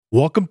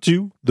Welcome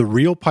to the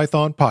Real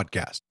Python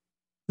Podcast.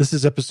 This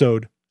is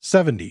episode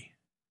 70.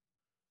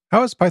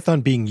 How is Python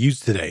being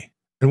used today,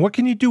 and what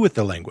can you do with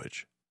the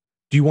language?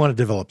 Do you want to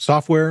develop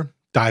software,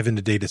 dive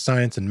into data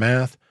science and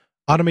math,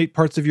 automate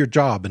parts of your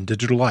job and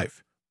digital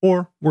life,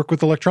 or work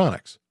with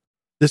electronics?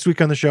 This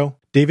week on the show,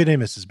 David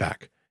Amos is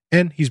back,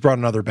 and he's brought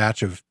another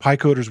batch of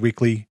PyCoders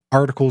Weekly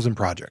articles and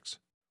projects.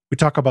 We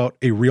talk about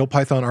a Real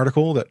Python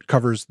article that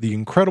covers the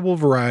incredible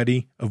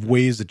variety of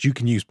ways that you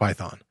can use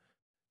Python.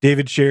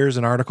 David shares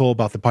an article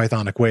about the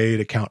Pythonic way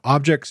to count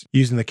objects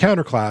using the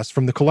counter class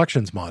from the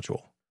collections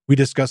module. We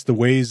discuss the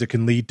ways that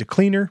can lead to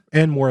cleaner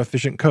and more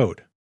efficient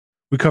code.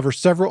 We cover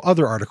several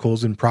other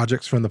articles and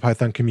projects from the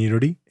Python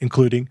community,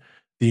 including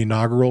the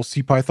inaugural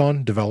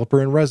CPython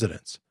Developer in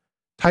Residence,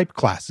 type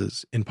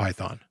classes in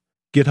Python,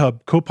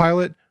 GitHub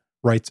Copilot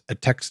writes a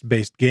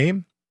text-based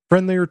game,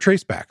 friendlier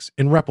tracebacks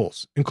in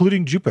REPLs,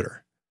 including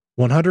Jupyter,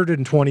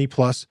 120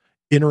 plus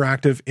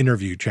interactive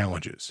interview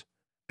challenges,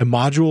 a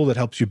module that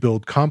helps you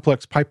build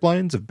complex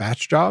pipelines of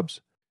batch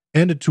jobs,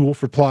 and a tool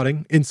for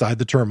plotting inside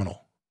the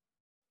terminal.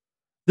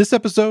 This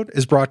episode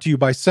is brought to you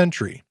by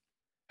Sentry,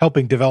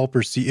 helping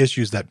developers see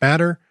issues that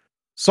matter,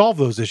 solve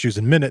those issues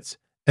in minutes,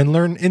 and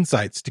learn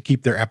insights to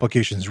keep their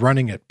applications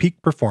running at peak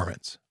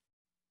performance.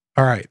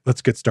 All right,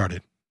 let's get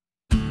started.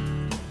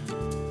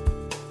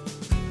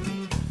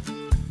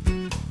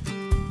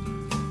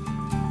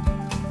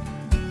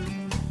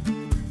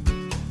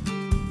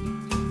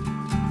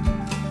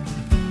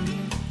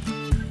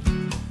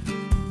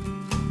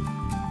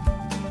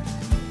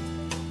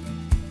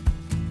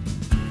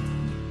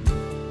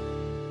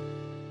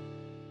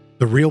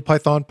 The Real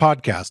Python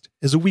Podcast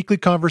is a weekly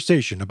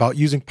conversation about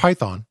using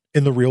Python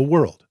in the real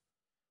world.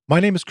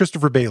 My name is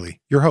Christopher Bailey,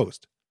 your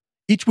host.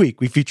 Each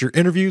week, we feature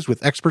interviews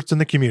with experts in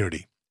the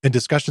community and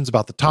discussions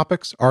about the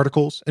topics,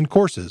 articles, and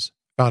courses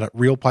found at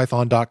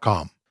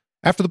realpython.com.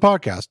 After the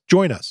podcast,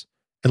 join us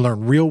and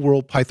learn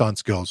real-world Python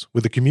skills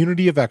with a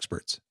community of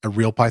experts at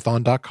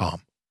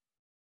realpython.com.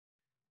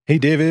 Hey,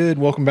 David,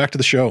 welcome back to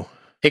the show.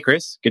 Hey,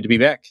 Chris. Good to be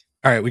back.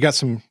 All right, we got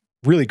some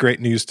really great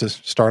news to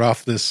start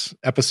off this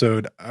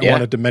episode. I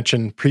wanted to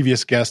mention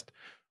previous guest,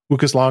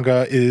 Łukasz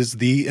Longa is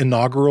the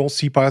inaugural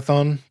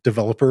CPython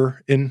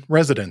Developer in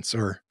Residence,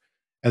 or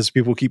as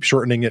people keep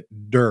shortening it,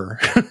 DER,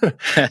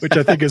 which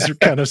I think is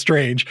kind of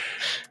strange.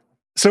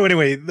 So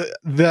anyway,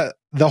 the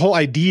whole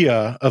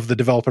idea of the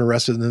Developer in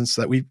Residence,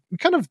 that we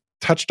kind of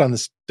touched on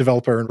this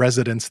Developer in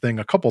Residence thing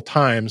a couple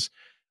times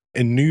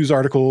in news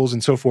articles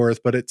and so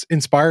forth, but it's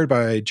inspired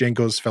by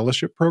Django's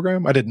fellowship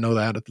program. I didn't know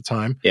that at the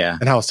time. Yeah.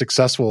 And how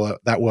successful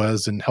that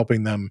was in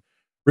helping them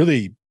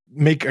really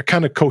make a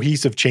kind of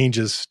cohesive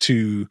changes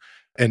to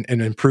and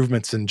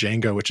improvements in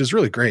Django, which is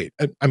really great.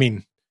 I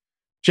mean,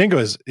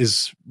 Django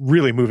is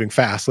really moving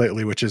fast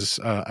lately, which is,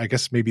 I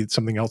guess, maybe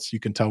something else you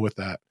can tell with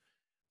that.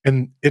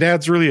 And it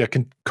adds really a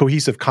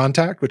cohesive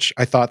contact, which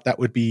I thought that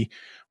would be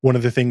one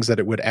of the things that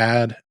it would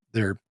add.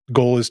 Their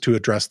goal is to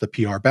address the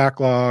PR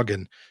backlog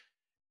and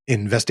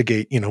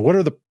investigate, what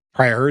are the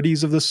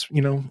priorities of this,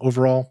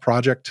 overall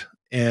project.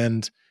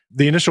 And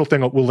the initial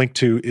thing we'll link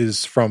to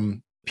is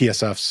from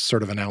PSF's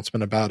sort of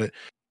announcement about it.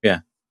 Yeah.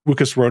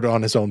 Łukasz wrote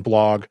on his own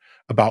blog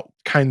about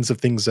kinds of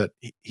things that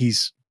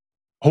he's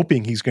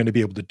hoping he's going to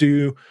be able to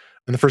do.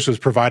 And the first was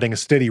providing a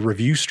steady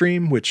review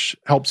stream, which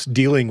helps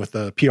dealing with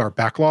the PR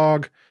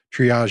backlog,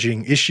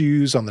 triaging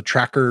issues on the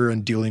tracker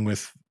and dealing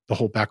with the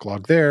whole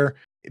backlog there,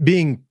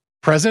 being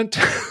present,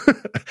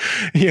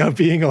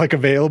 being like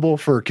available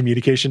for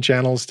communication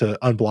channels to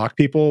unblock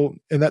people.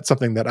 And that's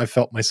something that I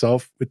felt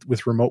myself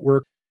with remote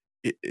work.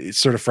 It's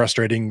sort of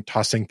frustrating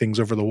tossing things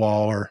over the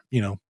wall, or,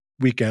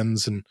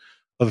 weekends and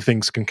other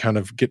things can kind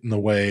of get in the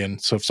way. And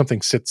so if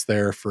something sits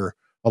there for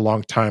a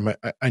long time,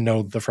 I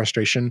know the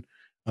frustration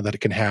that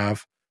it can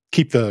have.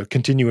 Keep the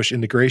continuous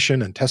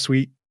integration and test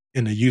suite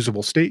in a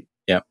usable state.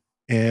 Yeah.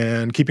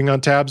 And keeping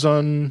on tabs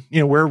on,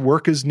 where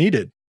work is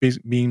needed,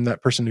 being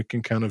that person who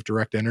can kind of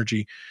direct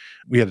energy.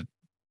 We had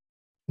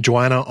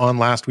Joanna on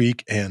last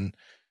week, and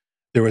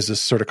there was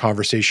this sort of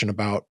conversation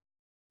about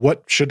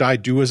what should I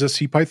do as a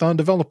CPython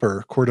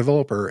developer, core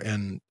developer?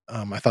 And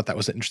I thought that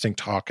was an interesting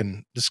talk,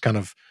 and this kind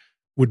of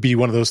would be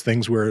one of those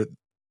things where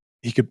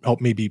he could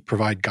help maybe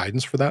provide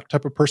guidance for that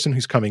type of person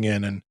who's coming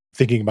in and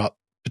thinking about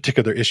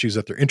particular issues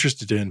that they're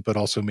interested in, but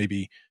also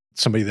maybe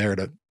somebody there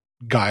to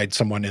guide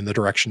someone in the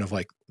direction of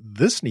like,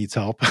 this needs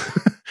help,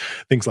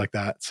 things like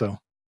that. So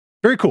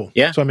very cool.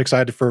 Yeah. So I'm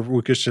excited for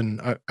Łukasz,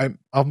 and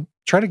I'll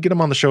try to get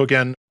him on the show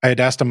again. I had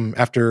asked him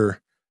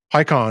after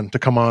PyCon to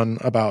come on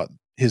about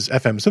his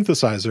FM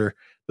synthesizer,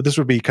 but this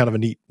would be kind of a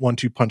neat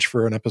 1-2 punch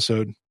for an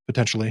episode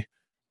potentially.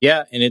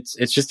 Yeah, and it's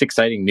just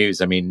exciting news.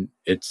 I mean,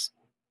 it's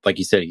like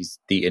you said, he's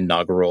the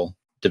inaugural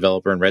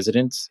developer in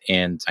residence,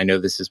 and I know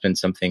this has been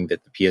something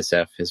that the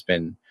PSF has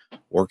been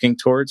working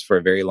towards for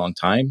a very long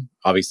time.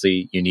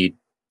 Obviously, you need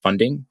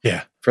funding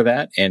for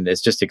that, and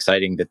it's just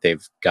exciting that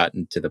they've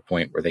gotten to the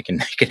point where they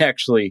can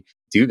actually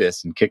do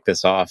this and kick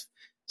this off.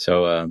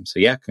 So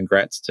yeah,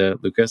 congrats to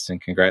Lucas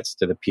and congrats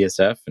to the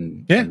PSF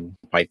and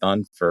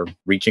Python for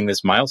reaching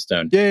this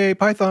milestone. Yay,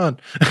 Python.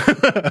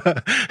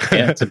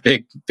 Yeah, it's a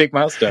big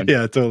milestone.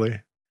 Yeah,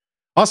 totally.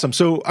 Awesome.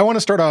 So I want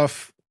to start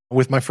off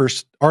with my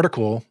first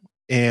article,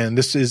 and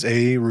this is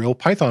a real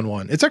Python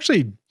one. It's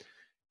actually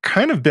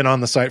kind of been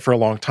on the site for a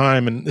long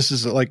time, and this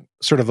is like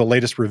sort of the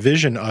latest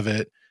revision of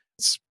it.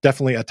 It's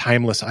definitely a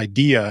timeless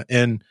idea.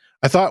 And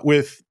I thought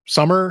with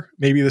summer,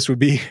 maybe this would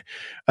be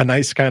a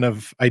nice kind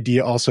of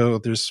idea. Also,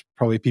 there's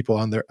probably people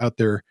out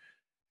there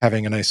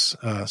having a nice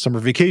summer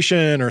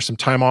vacation or some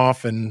time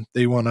off, and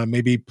they want to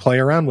maybe play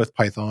around with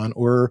Python,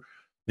 or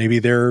maybe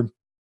they're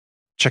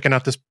checking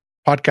out this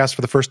podcast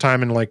for the first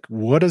time and like,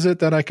 what is it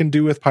that I can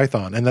do with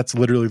Python? And that's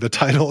literally the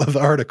title of the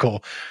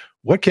article.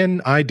 What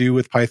can I do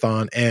with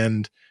Python?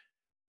 And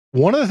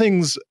one of the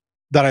things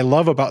that I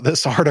love about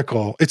this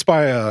article, it's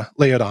by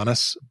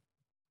Leodanis,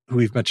 who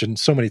we've mentioned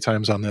so many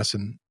times on this,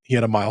 and he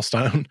had a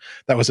milestone.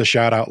 That was a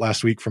shout out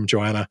last week from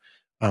Joanna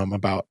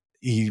about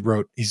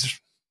he's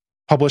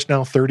published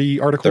now 30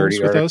 articles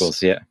with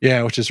us.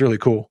 Yeah, which is really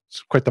cool.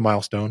 It's quite the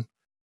milestone.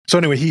 So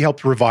anyway, he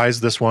helped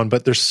revise this one,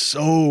 but there's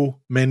so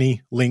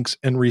many links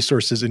and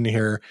resources in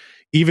here.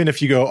 Even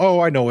if you go, oh,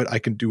 I know what I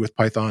can do with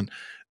Python,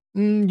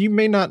 you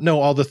may not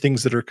know all the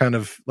things that are kind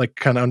of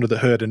under the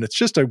hood. And it's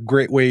just a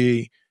great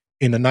way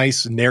in a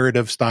nice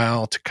narrative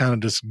style to kind of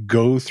just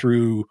go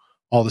through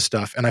all the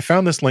stuff. And I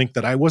found this link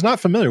that I was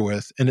not familiar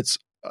with, and it's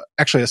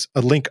actually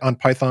a link on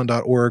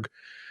python.org.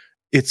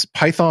 It's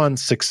Python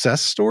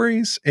success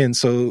stories. And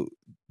so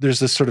there's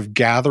this sort of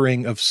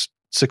gathering of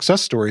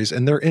success stories,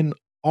 and they're in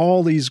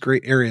all these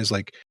great areas,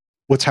 like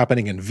what's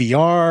happening in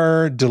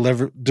VR,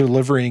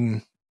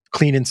 delivering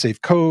clean and safe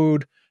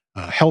code,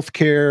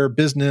 healthcare,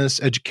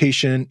 business,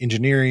 education,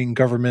 engineering,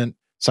 government,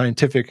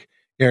 scientific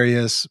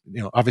areas,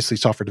 obviously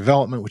software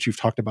development, which you've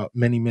talked about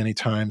many, many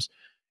times.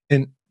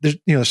 And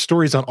there's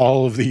stories on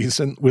all of these,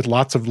 and with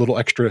lots of little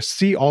extras.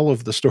 See all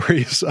of the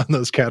stories on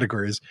those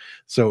categories.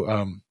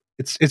 So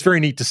it's very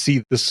neat to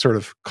see this sort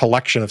of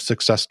collection of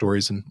success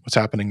stories and what's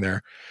happening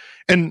there.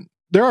 And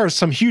there are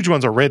some huge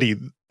ones already,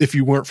 if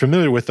you weren't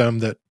familiar with them,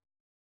 that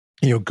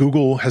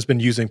Google has been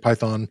using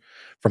Python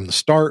from the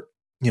start.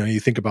 You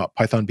think about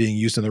Python being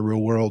used in the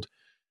real world.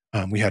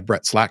 We had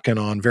Brett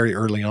Slatkin on very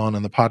early on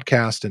the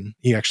podcast, and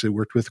he actually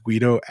worked with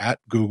Guido at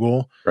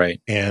Google, right?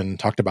 And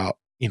talked about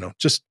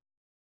just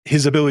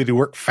his ability to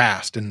work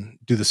fast and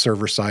do the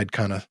server side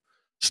kind of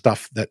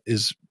stuff that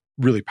is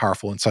really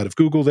powerful inside of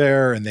Google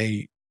there. And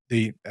they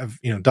have,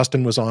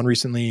 Dustin was on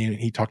recently, and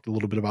he talked a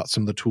little bit about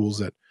some of the tools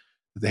that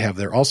they have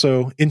there.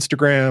 Also,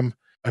 Instagram,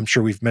 I'm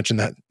sure we've mentioned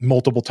that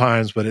multiple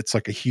times, but it's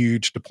like a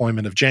huge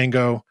deployment of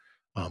Django.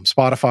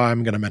 Spotify,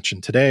 I'm going to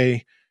mention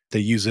today. They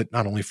use it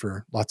not only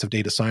for lots of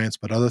data science,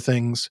 but other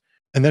things.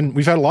 And then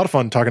we've had a lot of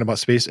fun talking about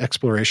space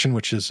exploration,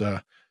 which is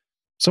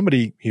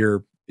somebody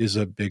here is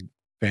a big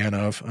fan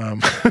of.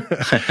 And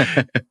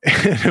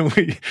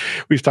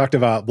we've talked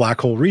about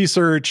black hole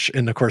research,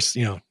 and of course,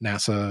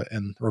 NASA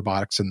and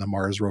robotics and the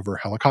Mars rover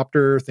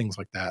helicopter, things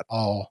like that.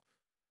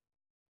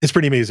 It's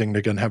pretty amazing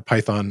to have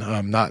Python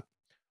not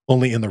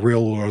only in the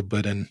real world,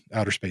 but in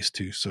outer space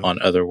too. So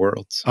on other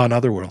worlds,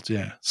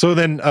 yeah. So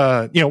then,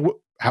 how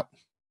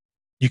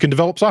you can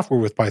develop software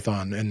with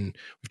Python, and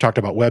we've talked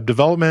about web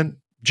development,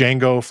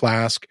 Django,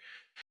 Flask.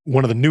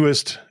 One of the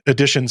newest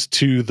additions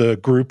to the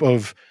group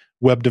of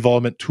web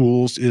development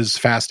tools is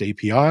Fast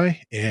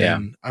API,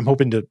 and I'm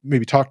hoping to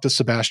maybe talk to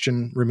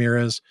Sebastian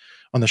Ramirez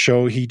on the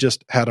show. He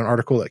just had an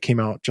article that came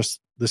out just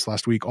this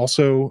last week,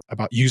 also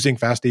about using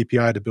Fast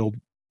API to build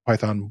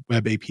Python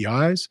web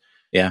APIs.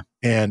 Yeah.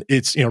 And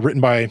it's,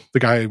 written by the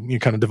guy who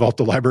kind of developed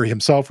the library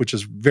himself, which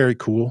is very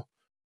cool,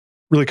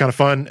 really kind of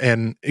fun.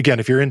 And again,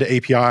 if you're into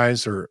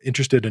APIs or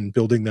interested in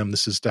building them,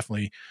 this is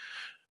definitely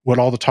what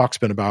all the talk's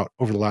been about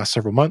over the last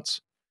several months.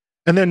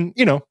 And then,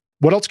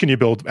 what else can you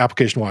build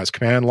application-wise?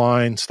 Command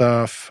line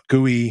stuff,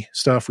 GUI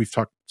stuff. We've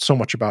talked so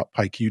much about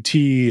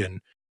PyQt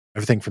and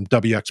everything from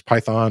WX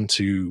Python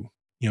to,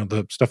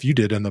 the stuff you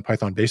did in the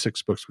Python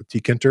Basics books with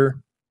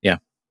tkinter. Yeah.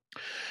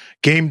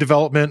 Game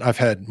development, I've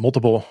had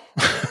multiple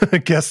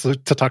guests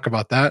to talk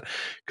about that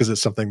because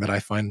it's something that I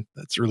find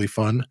that's really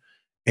fun.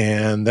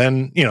 And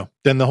then,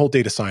 then the whole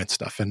data science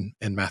stuff and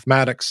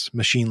mathematics,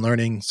 machine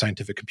learning,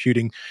 scientific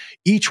computing.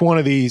 Each one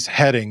of these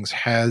headings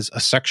has a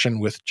section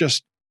with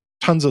just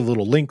tons of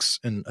little links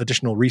and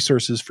additional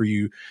resources for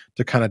you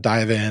to kind of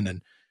dive in.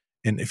 And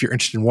if you're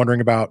interested in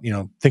wondering about,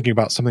 thinking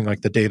about something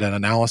like the data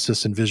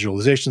analysis and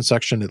visualization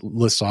section, it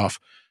lists off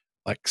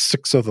like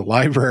 6 of the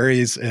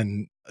libraries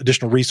and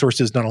additional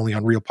resources, not only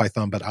on Real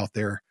Python, but out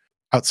there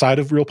outside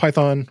of Real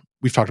Python.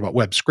 We've talked about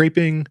web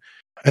scraping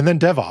and then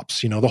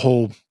DevOps. The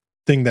whole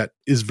thing that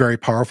is very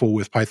powerful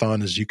with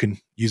Python is you can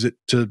use it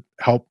to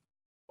help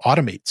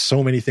automate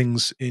so many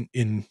things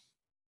in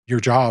your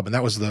job. And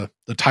that was the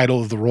title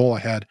of the role I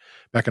had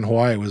back in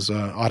Hawaii, was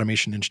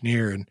automation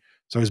engineer. And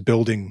so I was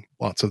building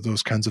lots of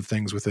those kinds of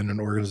things within an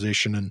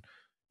organization and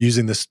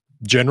using this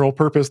general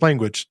purpose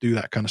language to do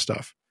that kind of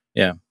stuff.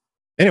 Yeah.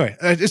 Anyway,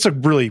 it's a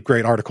really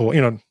great article.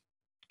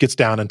 Gets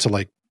down into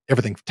like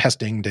everything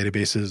testing,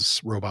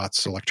 databases,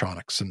 robots,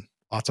 electronics, and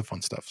lots of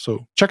fun stuff.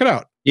 So check it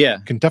out. Yeah.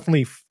 You can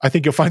definitely, I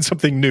think you'll find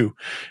something new.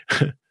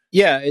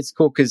 Yeah, it's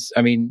cool because,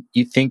 I mean,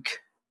 you think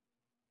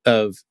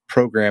of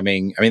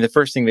programming. I mean, the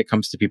first thing that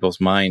comes to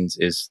people's minds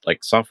is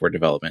like software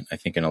development, I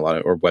think, in a lot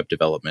of, or web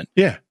development.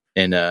 Yeah.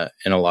 In a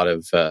lot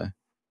of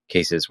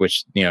cases,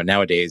 which, you know,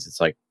 nowadays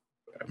it's like,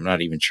 I'm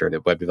not even sure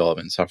that web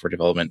development and software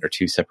development are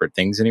two separate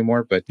things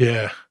anymore. But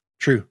yeah,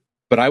 true.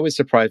 But I was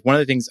surprised. One of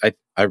the things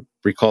I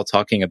recall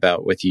talking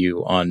about with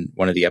you on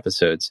one of the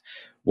episodes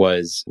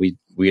was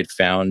we had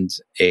found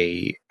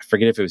I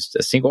forget if it was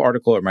a single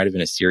article or it might have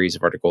been a series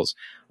of articles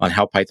on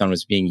how Python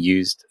was being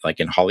used like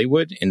in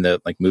Hollywood in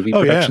the like movie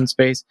production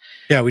space.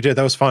 Yeah, we did.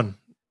 That was fun.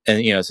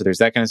 And, you know, so there's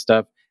that kind of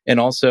stuff. And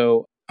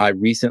also I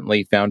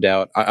recently found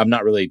out, I'm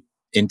not really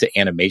into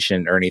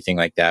animation or anything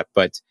like that,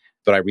 but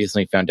I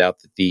recently found out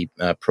that the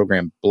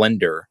program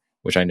Blender,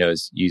 which I know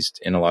is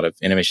used in a lot of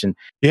animation.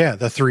 Yeah,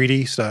 the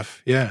 3D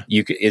stuff. Yeah.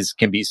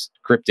 Can be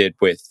scripted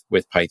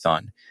with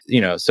Python.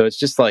 You know, so it's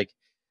just like,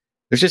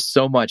 there's just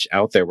so much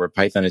out there where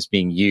Python is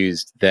being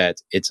used that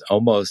it's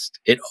almost,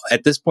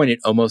 at this point, it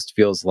almost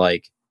feels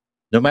like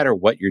no matter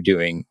what you're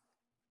doing,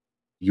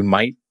 you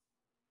might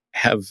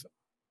have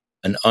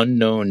an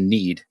unknown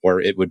need,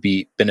 or it would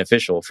be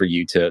beneficial for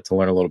you to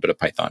learn a little bit of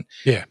Python.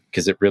 Yeah.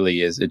 Because it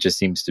really is, it just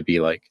seems to be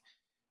like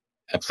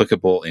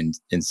applicable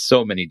in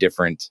so many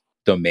different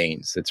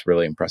domains. It's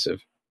really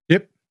impressive.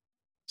 Yep.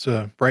 It's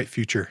a bright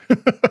future.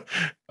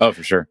 Oh,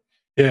 for sure.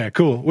 Yeah,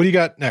 cool. What do you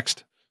got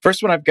next?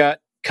 First one I've got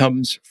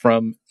comes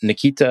from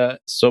Nikita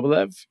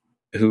Sobolev,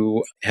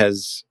 who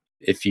has,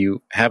 if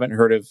you haven't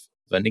heard of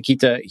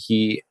Nikita,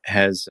 he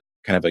has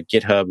kind of a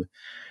GitHub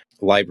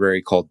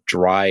library called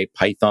Dry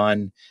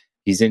Python.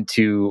 He's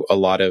into a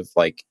lot of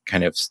like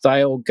kind of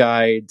style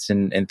guides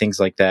and things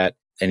like that.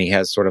 And he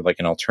has sort of like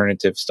an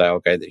alternative style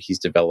guide that he's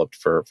developed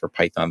for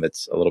Python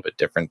that's a little bit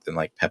different than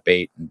like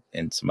PEP8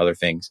 and some other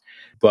things.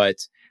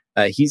 But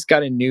he's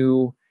got a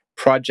new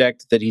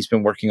project that he's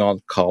been working on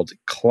called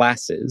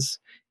Classes.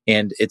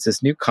 And it's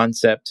this new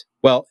concept.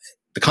 Well,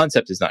 the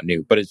concept is not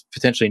new, but it's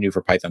potentially new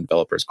for Python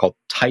developers called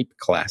type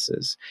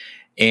classes.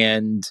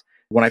 And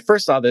when I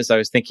first saw this, I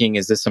was thinking,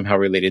 is this somehow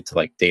related to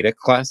like data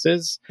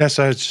classes? Yes,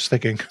 I was just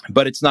thinking.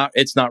 But it's not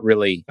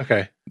really.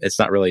 Okay. It's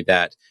not really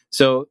that.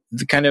 So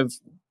the kind of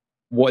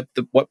what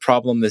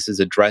problem this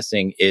is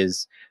addressing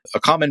is a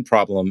common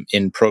problem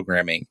in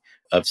programming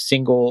of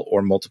single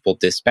or multiple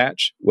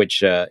dispatch,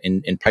 which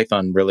in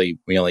Python, really,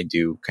 we only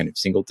do kind of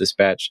single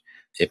dispatch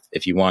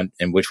if you want,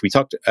 and which we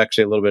talked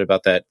actually a little bit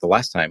about that the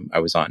last time I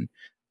was on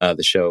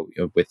the show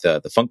with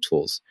the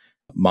functools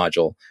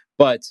module.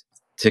 But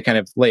to kind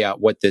of lay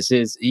out what this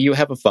is, you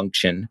have a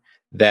function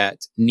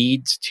that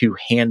needs to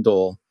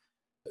handle,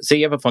 say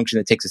you have a function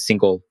that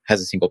has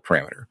a single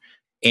parameter.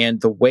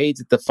 And the way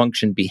that the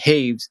function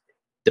behaves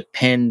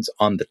depends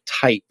on the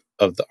type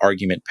of the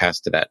argument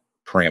passed to that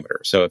parameter.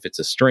 So if it's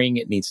a string,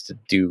 it needs to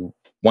do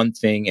one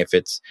thing. If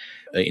it's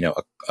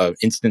a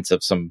instance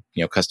of some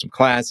custom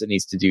class, it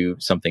needs to do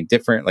something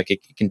different. Like it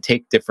can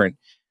take different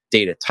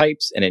data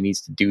types and it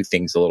needs to do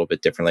things a little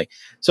bit differently.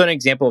 So an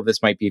example of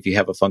this might be if you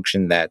have a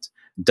function that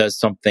does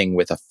something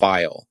with a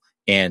file,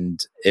 and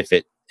if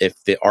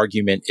the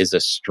argument is a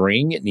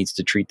string, it needs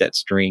to treat that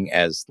string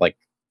as like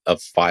a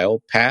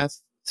file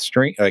path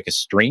string, like a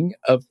string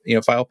of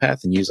file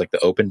path, and use like the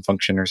open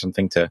function or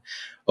something to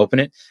open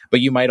it.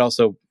 But you might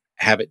also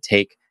have it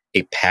take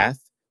a path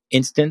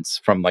instance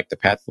from like the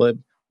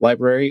pathlib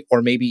library,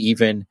 or maybe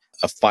even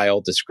a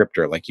file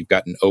descriptor, like you've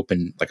got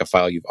like a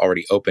file you've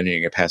already opened and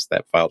you're going to pass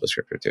that file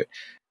descriptor to it.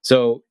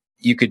 So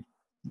you could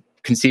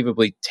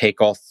conceivably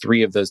take all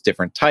three of those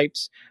different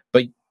types,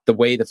 but the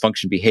way the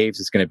function behaves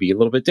is going to be a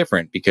little bit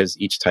different because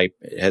each type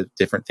has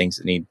different things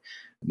that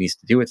needs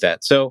to do with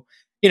that. So,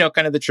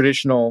 kind of the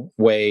traditional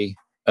way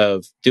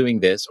of doing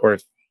this, or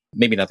if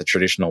maybe not the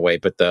traditional way,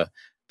 but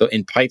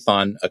in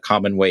Python, a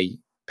common way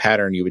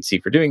pattern you would see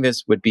for doing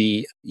this would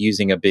be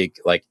using a big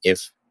like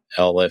if,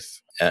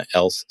 elif,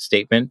 else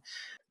statement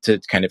to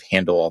kind of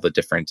handle all the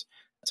different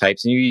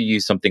types. And you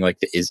use something like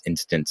the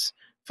isInstance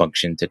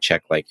function to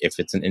check, like if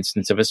it's an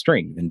instance of a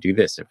string, then do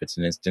this. If it's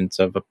an instance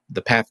of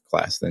the path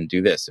class, then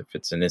do this. If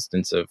it's an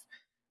instance of,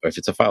 or if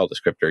it's a file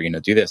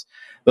descriptor, do this.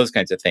 Those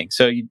kinds of things.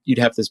 So you'd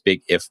have this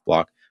big if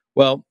block.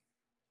 Well,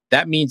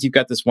 that means you've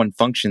got this one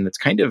function that's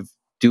kind of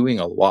doing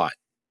a lot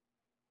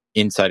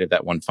inside of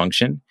that one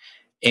function.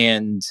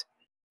 And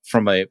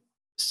from a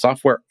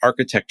software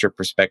architecture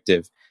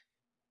perspective,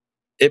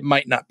 it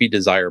might not be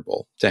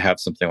desirable to have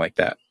something like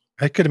that.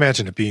 I could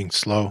imagine it being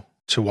slow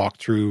to walk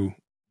through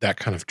that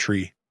kind of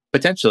tree.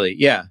 Potentially,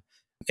 yeah,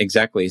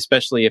 exactly.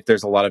 Especially if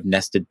there's a lot of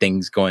nested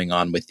things going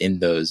on within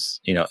those,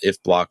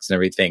 if blocks and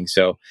everything.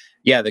 So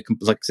yeah, the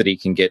complexity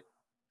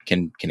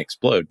can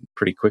explode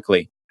pretty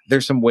quickly.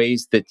 There's some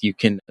ways that you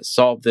can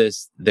solve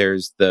this.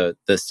 There's the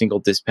single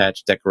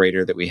dispatch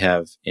decorator that we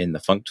have in the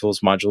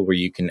functools module, where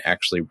you can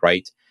actually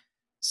write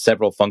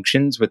several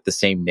functions with the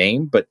same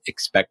name, but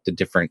expect a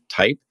different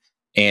type.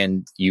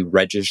 and you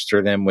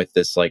register them with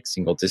this like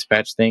single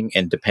dispatch thing.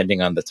 And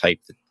depending on the type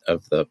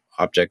of the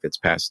object that's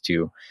passed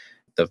to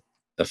the,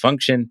 the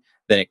function,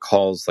 then it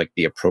calls like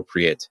the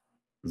appropriate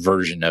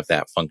version of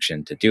that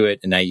function to do it.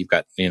 And now you've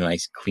got,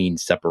 nice clean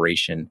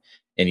separation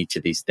in each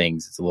of these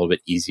things. It's a little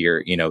bit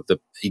easier.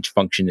 Each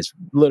function is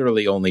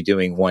literally only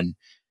doing one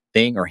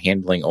thing or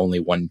handling only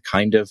one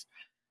kind of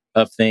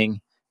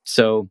thing.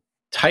 So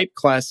type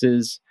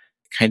classes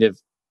kind of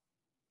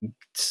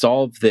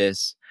solve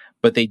this,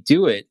 but they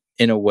do it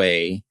in a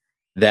way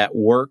that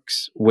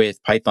works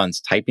with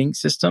Python's typing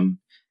system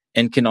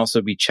and can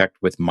also be checked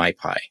with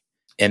MyPy.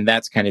 And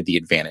that's kind of the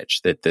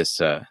advantage that this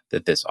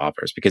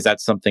offers, because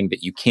that's something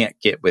that you can't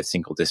get with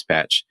single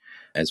dispatch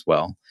as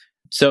well.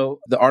 So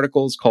the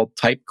article is called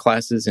Type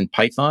Classes in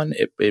Python.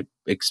 It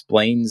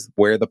explains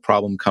where the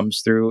problem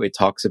comes through. It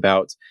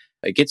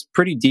gets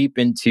pretty deep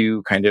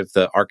into kind of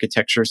the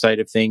architecture side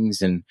of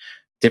things and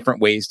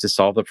different ways to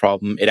solve the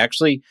problem. It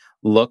actually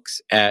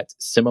looks at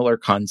similar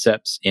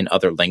concepts in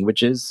other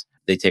languages.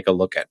 They take a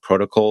look at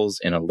protocols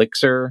in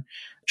Elixir,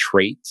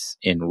 traits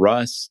in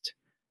Rust.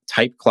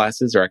 Type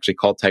classes are actually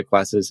called type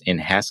classes in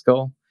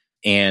Haskell,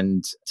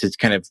 and to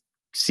kind of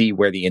see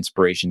where the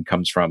inspiration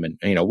comes from, and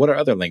what are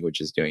other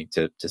languages doing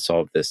to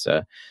solve this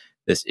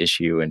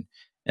issue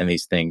and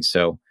these things.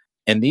 So,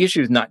 and the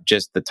issue is not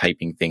just the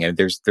typing thing, and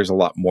there's a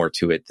lot more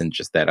to it than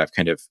just that. I've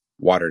kind of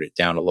watered it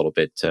down a little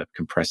bit to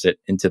compress it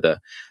into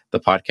the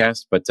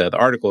podcast, but the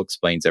article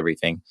explains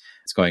everything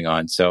that's going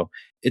on. So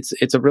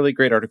it's a really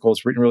great article.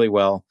 It's written really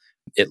well.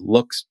 It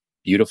looks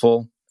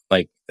beautiful.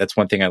 Like, that's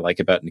one thing I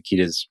like about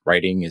Nikita's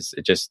writing, is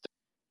it just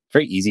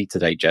very easy to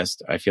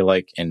digest, I feel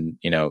like. And,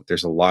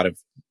 there's a lot of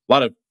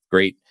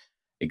great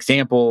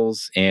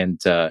examples, and,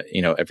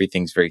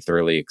 everything's very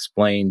thoroughly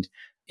explained,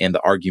 and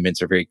the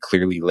arguments are very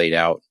clearly laid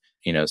out,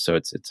 so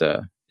it's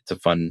a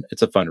fun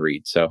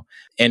read. So,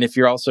 and if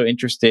you're also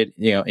interested,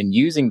 in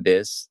using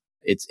this,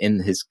 it's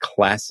in his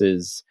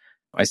classes.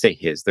 I say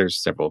his,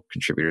 there's several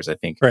contributors, I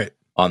think, right,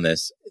 on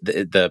this.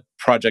 The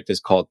project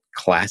is called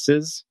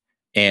Classes,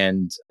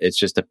 and it's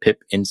just a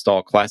pip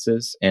install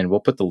classes. And we'll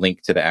put the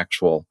link to the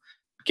actual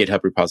GitHub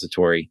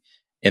repository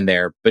in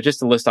there. But just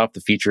to list off the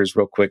features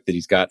real quick that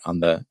he's got on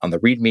the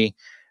README: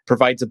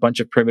 provides a bunch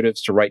of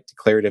primitives to write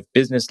declarative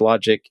business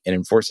logic and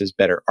enforces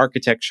better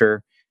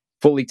architecture,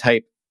 fully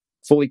typed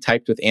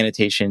with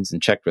annotations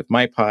and checked with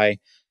MyPy,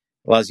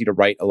 allows you to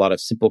write a lot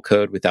of simple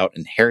code without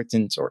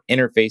inheritance or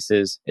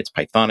interfaces. It's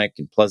Pythonic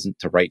and pleasant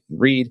to write and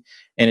read,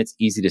 and it's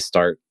easy to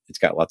start. It's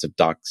got lots of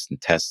docs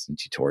and tests and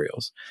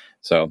tutorials.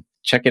 So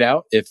check it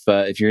out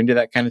if you're into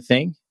that kind of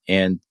thing.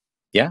 And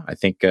yeah, I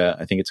think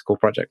it's a cool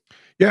project.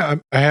 Yeah,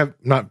 I have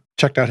not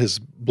checked out his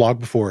blog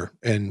before,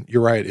 and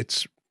you're right,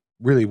 it's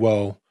really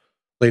well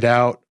laid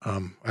out.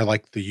 I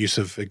like the use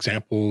of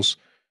examples,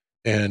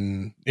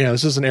 and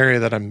this is an area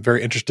that I'm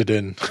very interested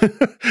in.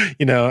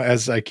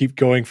 As I keep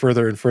going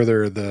further and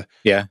further, the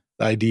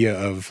idea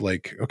of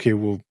like, okay,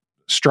 well,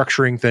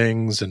 structuring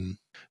things and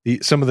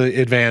some of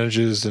the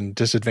advantages and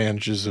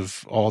disadvantages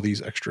of all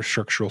these extra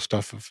structural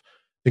stuff of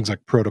things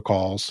like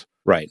protocols,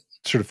 right?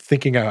 Sort of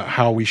thinking out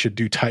how we should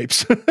do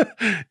types.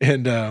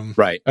 And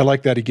right. I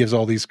like that he gives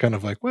all these kind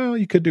of like, well,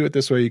 you could do it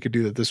this way, you could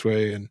do it this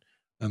way, and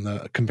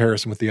the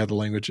comparison with the other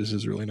languages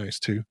is really nice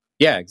too.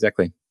 Yeah,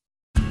 exactly.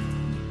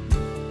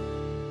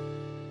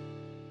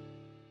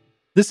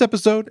 This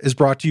episode is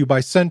brought to you by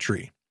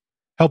Sentry,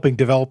 helping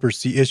developers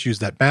see issues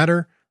that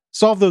matter,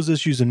 solve those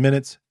issues in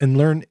minutes, and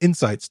learn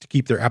insights to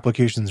keep their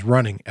applications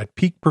running at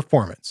peak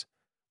performance.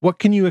 What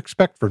can you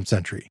expect from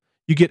Sentry?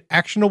 You get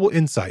actionable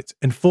insights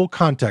and full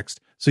context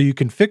so you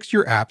can fix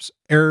your app's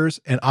errors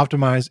and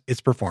optimize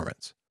its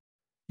performance.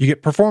 You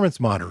get performance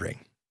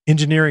monitoring.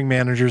 Engineering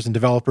managers and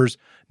developers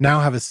now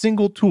have a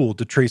single tool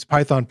to trace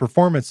Python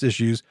performance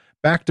issues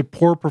back to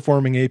poor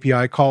performing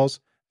API calls,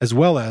 as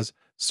well as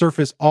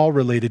surface all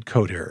related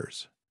code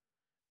errors.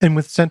 And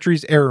with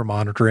Sentry's error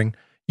monitoring,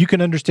 you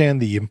can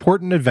understand the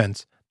important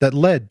events that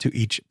led to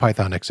each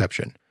Python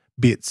exception,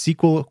 be it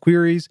SQL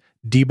queries,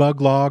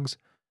 debug logs,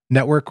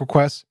 network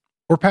requests,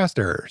 or past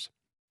errors.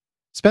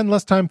 Spend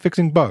less time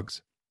fixing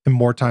bugs and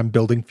more time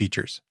building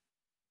features.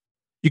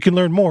 You can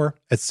learn more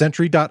at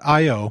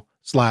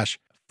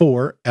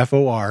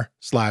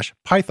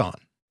sentry.io/for/Python,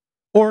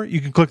 or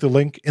you can click the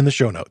link in the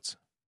show notes.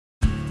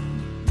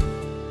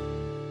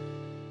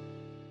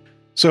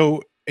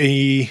 So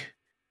a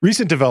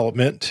recent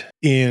development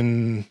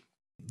in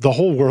the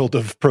whole world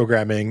of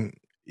programming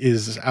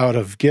is out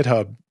of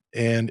GitHub,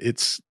 and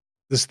it's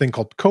this thing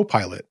called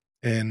Copilot.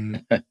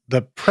 And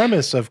the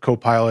premise of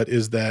Copilot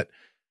is that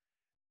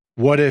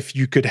what if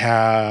you could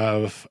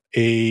have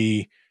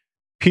a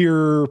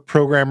peer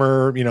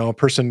programmer, a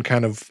person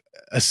kind of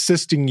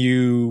assisting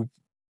you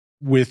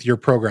with your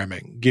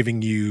programming,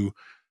 giving you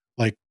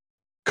like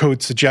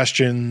code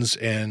suggestions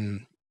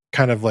and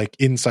kind of like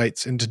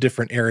insights into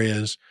different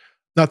areas.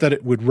 Not that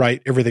it would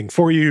write everything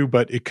for you,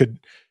 but it could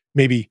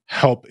maybe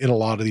help in a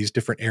lot of these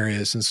different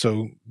areas. And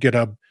so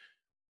GitHub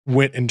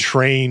went and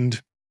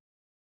trained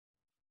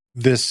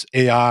this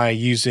AI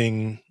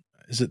using,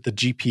 is it the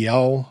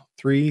GPL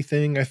 3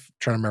 thing. I'm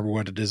trying to remember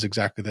what it is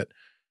exactly, that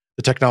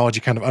the technology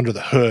kind of under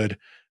the hood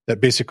that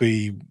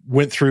basically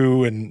went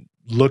through and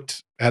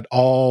looked at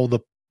all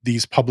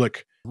these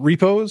public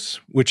repos,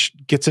 which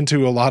gets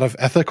into a lot of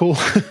ethical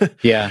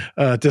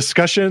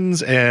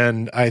discussions.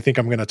 And I think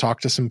I'm going to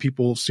talk to some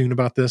people soon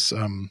about this.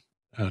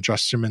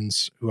 Josh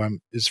Simmons, who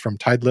is from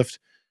Tidelift,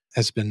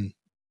 has been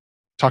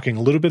talking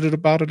a little bit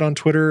about it on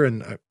Twitter,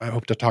 and I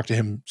hope to talk to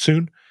him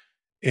soon.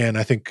 And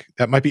I think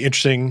that might be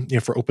interesting,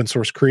 for open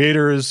source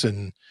creators,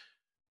 and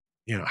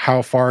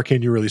how far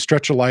can you really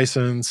stretch a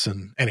license?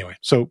 And anyway,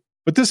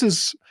 but this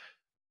is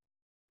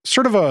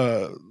sort of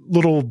a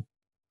little,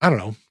 I don't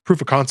know,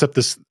 proof of concept,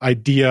 this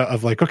idea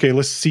of like, okay,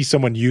 let's see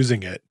someone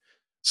using it.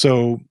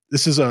 So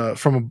this is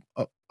from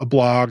a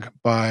blog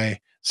by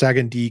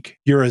Sagandeek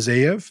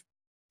Yurazaev,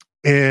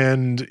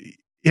 and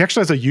he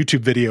actually has a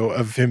YouTube video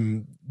of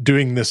him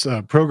doing this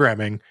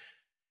programming.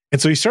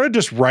 And so he started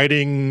just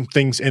writing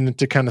things in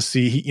to kind of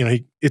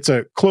see, it's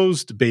a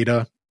closed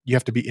beta. You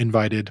have to be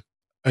invited.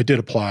 I did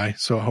apply,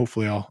 so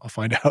hopefully I'll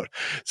find out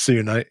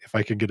soon if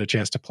I can get a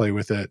chance to play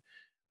with it.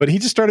 But he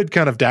just started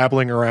kind of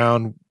dabbling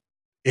around,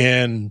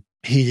 and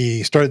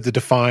he started to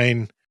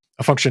define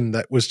a function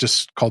that was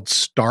just called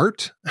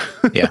start.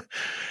 Yeah.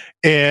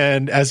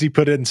 And as he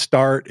put in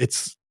start,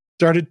 it's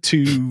started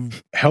to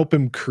help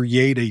him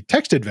create a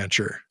text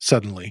adventure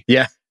suddenly.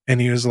 Yeah. And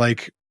he was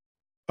like,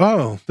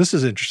 oh, this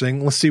is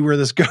interesting. Let's see where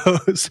this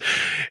goes.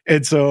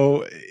 And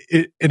so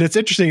it's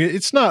interesting.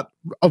 It's not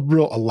a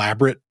real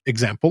elaborate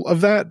example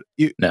of that.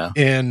 No.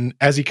 And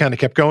as he kind of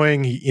kept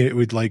going, it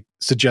would like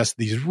suggest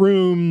these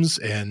rooms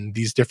and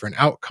these different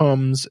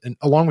outcomes, and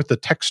along with the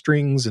text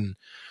strings and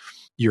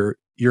your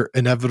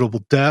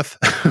inevitable death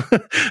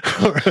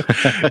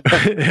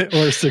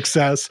or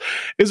success.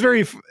 It was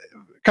very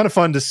kind of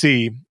fun to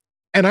see.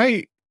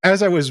 And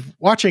as I was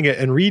watching it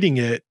and reading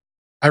it,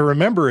 I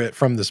remember it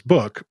from this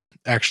book.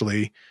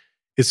 Actually,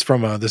 it's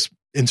from this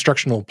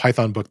instructional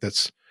Python book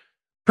that's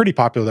pretty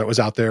popular that was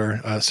out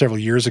there several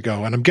years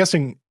ago. And I'm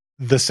guessing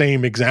the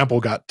same example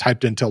got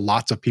typed into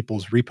lots of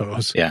people's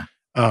repos. Yeah.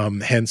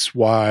 Hence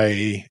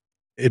why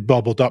it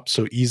bubbled up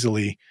so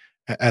easily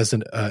as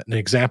an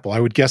example. I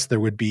would guess there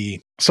would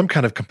be some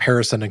kind of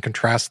comparison and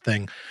contrast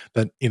thing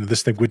that,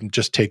 this thing wouldn't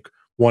just take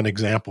one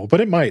example, but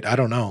it might. I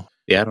don't know.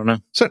 Yeah, I don't know.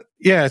 So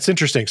yeah, it's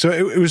interesting. So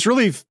it was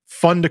really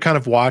fun to kind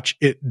of watch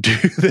it do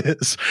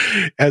this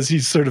as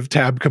he's sort of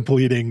tab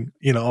completing,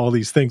 all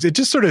these things. It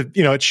just sort of,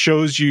 it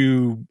shows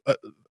you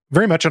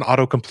very much an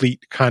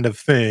autocomplete kind of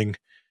thing.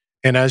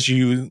 And as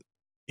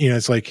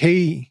it's like,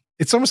 hey,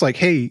 it's almost like,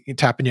 hey,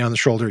 tapping you on the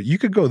shoulder, you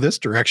could go this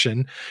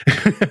direction.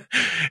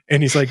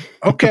 And he's like,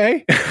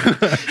 okay.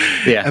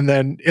 Yeah. And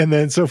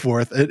then so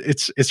forth.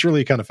 It's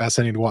really kind of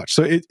fascinating to watch.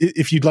 So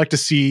if you'd like to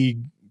see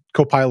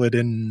Copilot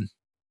in,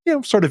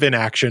 sort of in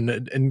action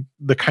and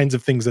the kinds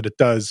of things that it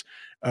does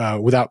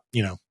without,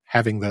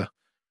 having the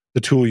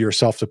tool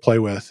yourself to play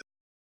with.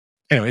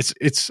 Anyway,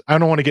 I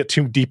don't want to get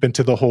too deep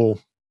into the whole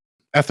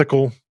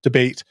ethical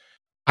debate.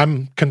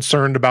 I'm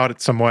concerned about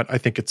it somewhat. I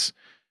think it's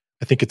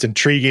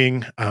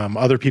intriguing.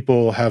 Other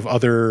people have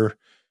other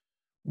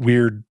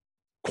weird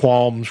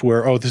qualms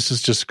where, this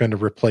is just going to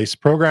replace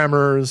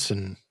programmers.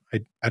 And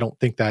I don't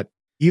think that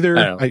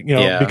either,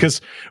 because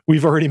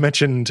we've already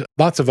mentioned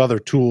lots of other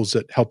tools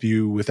that help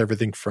you with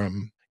everything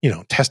from,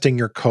 testing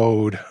your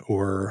code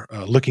or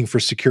looking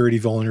for security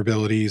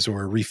vulnerabilities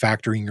or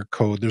refactoring your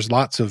code. There's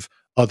lots of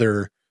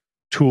other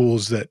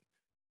tools that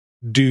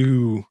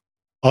do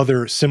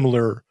other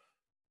similar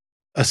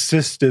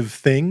assistive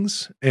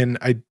things. And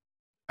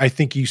I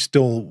think you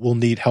still will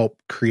need help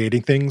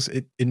creating things.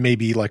 It may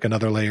be like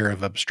another layer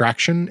of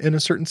abstraction in a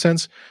certain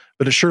sense,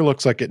 but it sure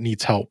looks like it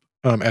needs help.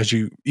 As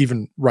you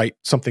even write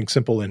something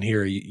simple in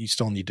here, you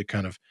still need to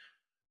kind of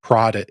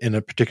prod it in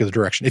a particular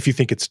direction if you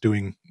think it's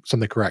doing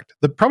something correct.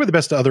 Probably the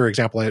best other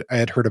example I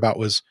had heard about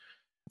was,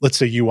 let's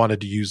say you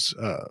wanted to use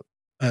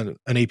an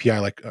API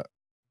like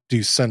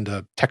to send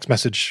a text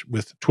message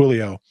with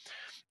Twilio,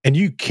 and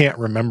you can't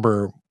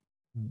remember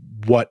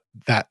what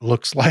that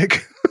looks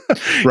like.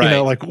 Right.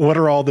 Like what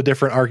are all the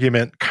different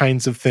argument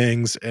kinds of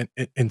things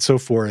and so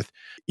forth.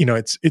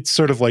 It's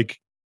sort of like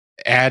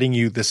adding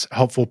you this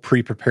helpful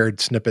pre-prepared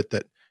snippet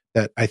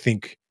that I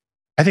think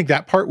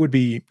that part would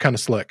be kind of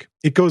slick.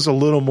 It goes a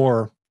little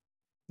more,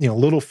 a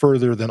little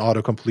further than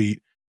autocomplete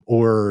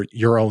or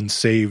your own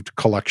saved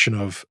collection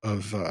of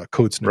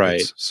code snippets.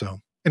 Right. So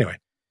anyway.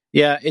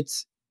 Yeah,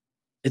 it's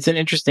an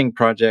interesting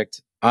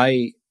project.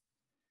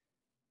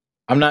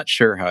 I'm not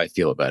sure how I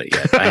feel about it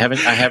yet. I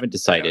haven't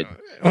decided.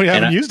 Well, you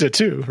haven't used it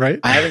too, right?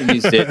 I haven't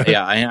used it.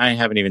 Yeah, I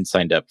haven't even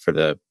signed up for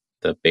the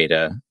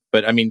beta.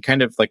 But I mean,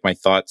 kind of like my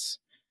thoughts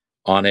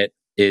on it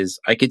is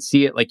I could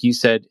see it, like you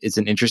said, it's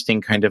an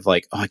interesting kind of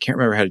like, I can't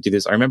remember how to do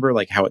this. I remember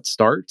like how it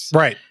starts.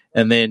 Right.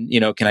 And then,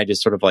 can I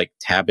just sort of like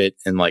tab it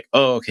and like,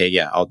 okay,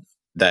 yeah,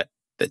 that's,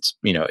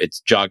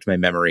 it's jogged my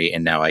memory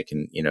and now I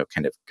can,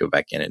 kind of go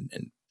back in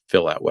and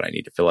fill out what I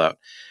need to fill out.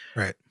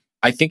 Right.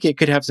 I think it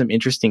could have some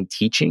interesting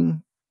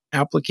teaching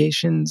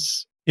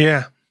applications.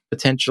 Yeah.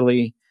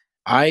 Potentially.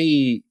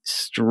 I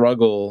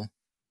struggle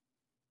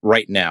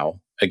right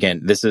now,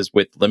 again, this is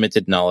with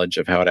limited knowledge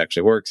of how it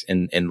actually works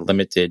and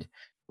limited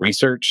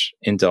research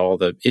into all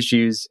the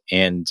issues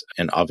and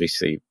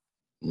obviously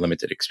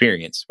limited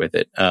experience with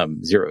it,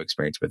 zero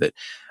experience with it.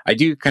 I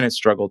do kind of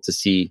struggle to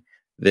see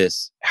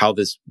how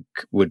this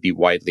would be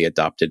widely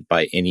adopted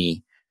by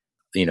any,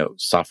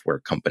 software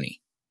company.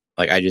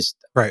 Like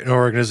right, an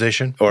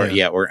organization. Or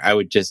I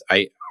would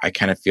I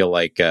kind of feel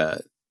like,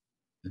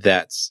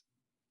 that's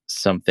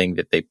something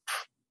that they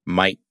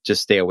might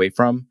just stay away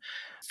from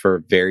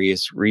for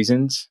various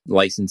reasons,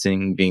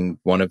 licensing being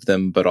one of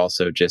them, but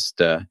also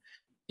just,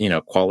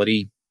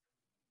 quality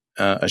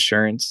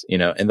assurance,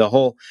 and the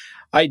whole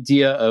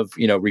idea of,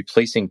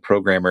 replacing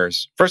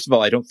programmers. First of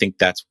all, I don't think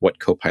that's what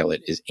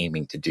Copilot is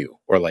aiming to do,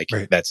 or like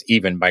Right. that's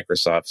even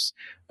Microsoft's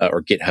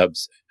or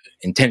GitHub's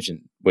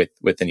intention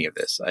with any of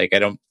this. Like, I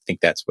don't think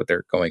that's what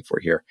they're going for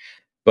here.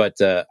 But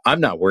I'm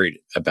not worried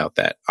about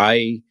that.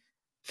 I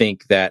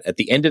think that at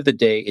the end of the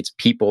day, it's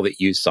people that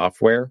use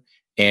software,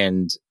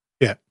 and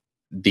Yeah.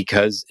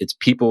 because it's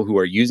people who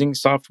are using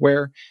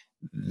software,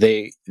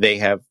 they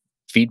have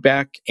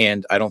feedback,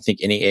 and I don't think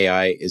any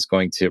AI is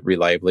going to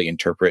reliably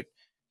interpret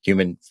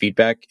human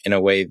feedback in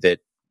a way that,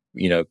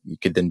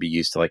 could then be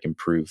used to like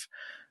improve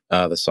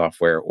the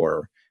software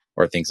or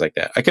things like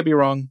that. I could be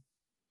wrong,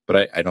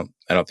 but I don't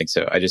think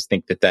so. I just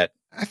think that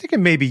I think it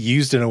may be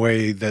used in a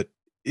way that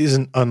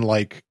isn't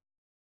unlike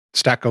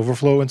Stack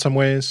Overflow in some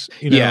ways.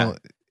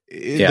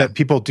 That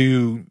people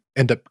do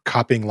end up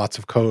copying lots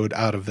of code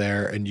out of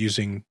there and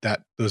using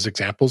those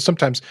examples.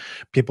 Sometimes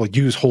people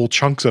use whole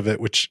chunks of it,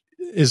 which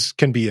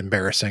can be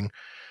embarrassing.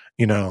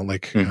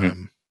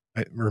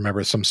 I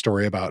remember some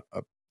story about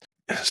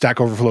Stack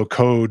Overflow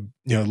code,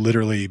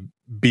 literally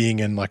being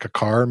in like a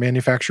car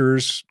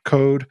manufacturer's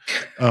code,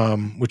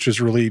 which was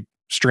really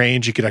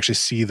strange. You could actually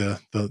see the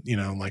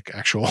like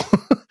actual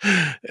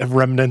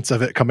remnants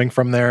of it coming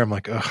from there. I'm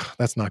like, oh,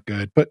 that's not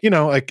good. But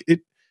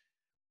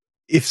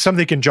if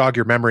something can jog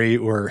your memory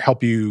or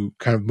help you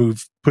kind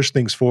of push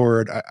things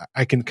forward,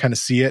 I can kind of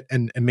see it,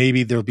 and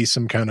maybe there'll be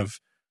some kind of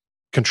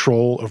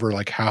control over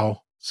like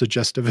how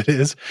suggestive it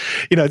is.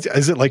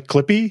 Is it like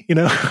Clippy?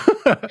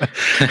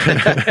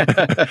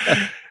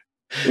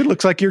 It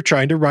looks like you're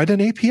trying to write an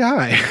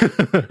API.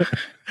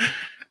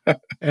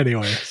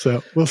 Anyway,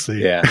 so we'll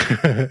see.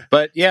 Yeah.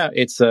 But yeah,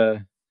 it's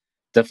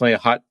definitely a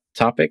hot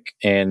topic,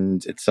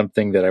 and it's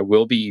something that I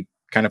will be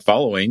kind of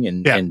following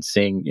and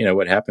seeing,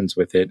 what happens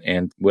with it,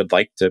 and would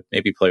like to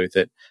maybe play with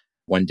it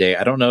one day.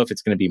 I don't know if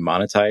it's going to be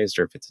monetized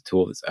or if it's a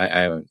tool.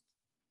 I don't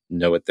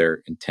know what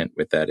their intent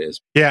with that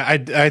is. Yeah,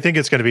 I think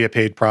it's going to be a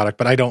paid product,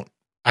 but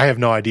I have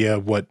no idea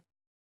what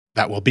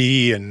that will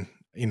be, and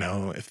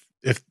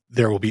if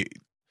there will be.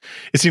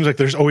 It seems like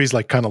there's always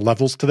like kind of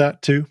levels to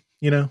that too.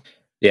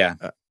 Yeah.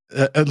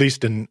 At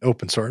least in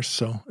open source,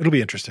 so it'll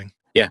be interesting.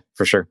 Yeah,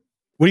 for sure.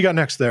 What do you got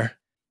next there?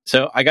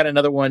 So I got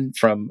another one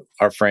from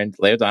our friend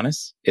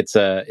Leodanis.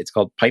 It's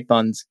called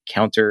Python's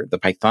Counter, the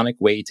Pythonic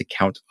Way to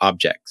Count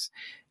Objects.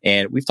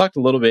 And we've talked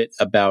a little bit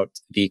about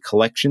the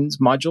collections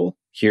module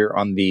here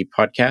on the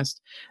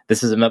podcast.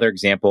 This is another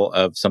example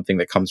of something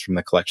that comes from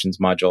the collections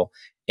module.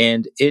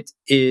 And it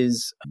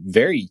is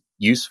very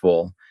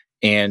useful.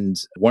 And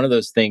one of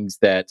those things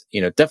that,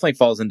 definitely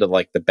falls into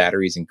like the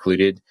batteries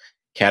included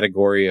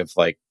category of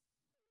like,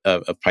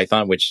 of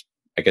Python, which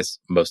I guess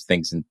most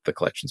things in the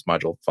collections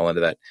module fall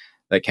into that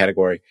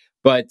category.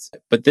 But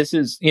this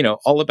is,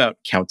 all about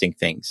counting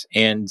things.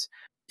 And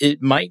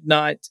it might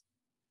not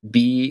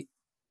be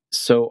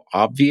so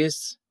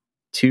obvious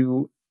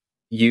to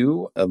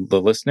you,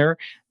 the listener,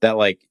 that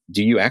like,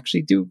 do you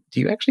actually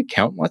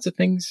count lots of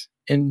things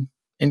in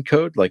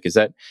code? Like, is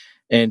that,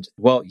 and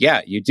well,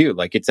 yeah, you do.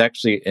 Like, it's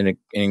actually an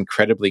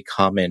incredibly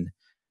common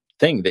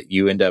thing that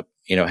you end up,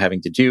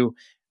 having to do.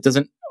 It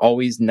doesn't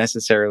always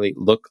necessarily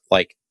look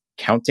like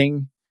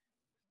counting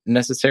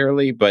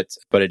necessarily, but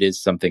it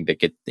is something that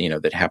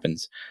that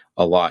happens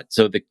a lot.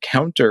 So the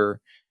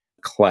counter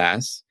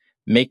class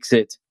makes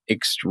it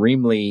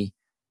extremely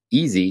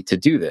easy to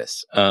do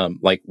this,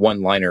 like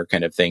one-liner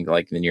kind of thing.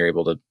 Like, then you're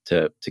able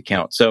to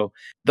count. So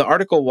the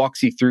article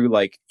walks you through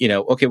like,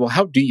 okay, well,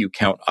 how do you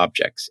count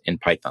objects in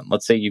Python?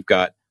 Let's say you've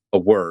got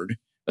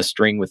a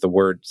string with the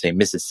word, say,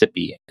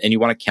 Mississippi, and you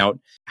want to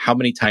count how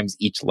many times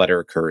each letter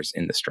occurs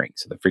in the string.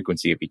 So the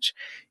frequency of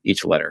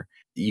each letter.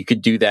 You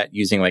could do that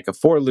using like a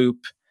for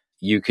loop.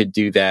 You could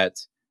do that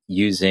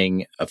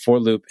using a for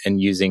loop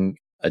and using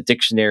a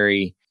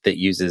dictionary that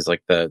uses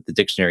like the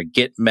dictionary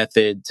get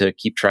method to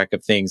keep track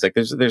of things. Like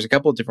there's a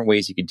couple of different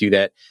ways you could do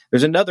that.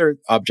 There's another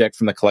object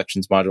from the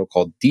collections module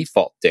called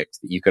default dict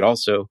that you could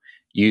also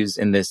use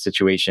in this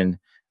situation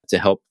to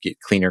help get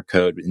cleaner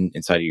code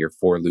inside of your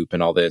for loop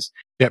and all this.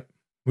 Yep.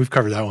 We've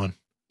covered that one.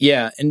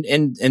 Yeah.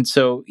 And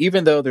so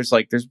even though there's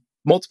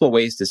multiple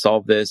ways to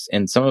solve this,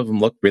 and some of them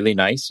look really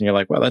nice and you're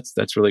like, well,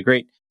 that's really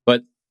great.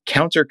 But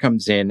counter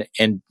comes in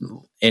and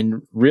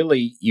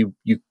really you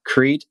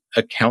create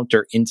a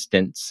counter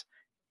instance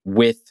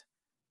with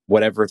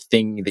whatever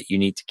thing that you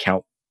need to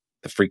count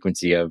the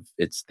frequency of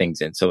its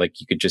things in. So like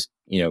you could just,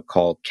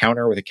 call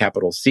counter with a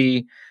capital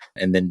C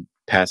and then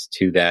pass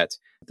to that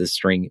the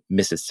string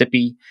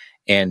Mississippi,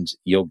 and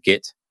you'll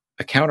get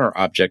a counter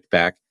object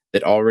back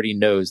that already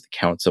knows the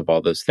counts of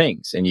all those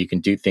things. And you can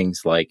do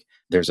things like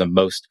there's a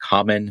most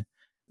common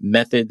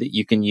method that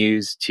you can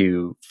use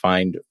to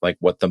find like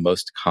what the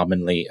most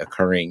commonly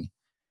occurring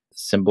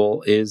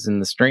symbol is in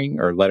the string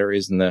or letter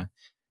is in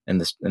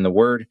the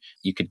word.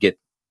 You could get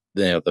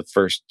the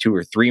first 2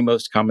 or 3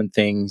 most common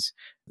things.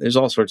 There's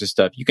all sorts of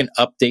stuff. You can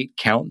update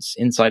counts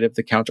inside of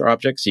the counter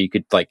object. So you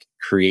could like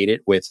create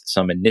it with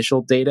some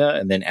initial data.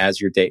 And then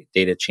as your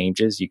data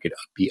changes, you could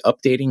be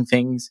updating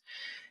things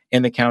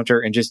in the counter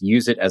and just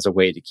use it as a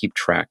way to keep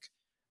track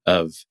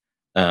of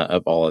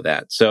all of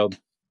that. So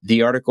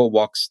the article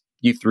walks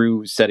you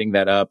through setting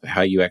that up,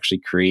 how you actually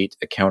create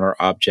a counter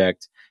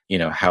object,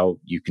 how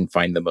you can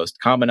find the most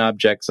common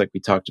objects, like we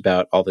talked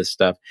about, all this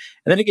stuff.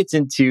 And then it gets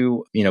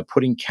into,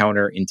 putting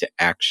counter into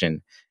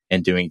action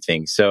and doing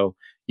things. So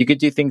you could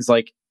do things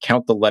like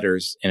count the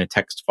letters in a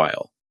text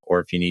file, or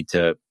if you need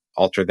to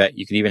alter that,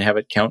 you could even have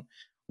it count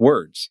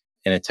words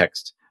in a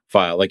text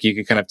file. Like you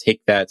could kind of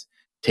take that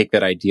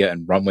idea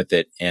and run with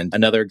it. And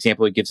another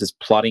example it gives is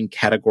plotting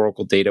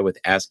categorical data with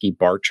ASCII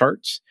bar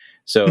charts.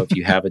 So if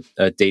you have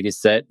a data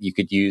set, you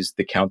could use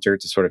the counter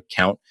to sort of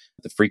count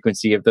the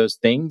frequency of those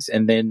things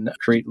and then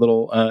create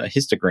little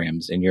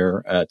histograms in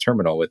your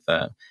terminal with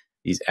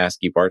these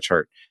ASCII bar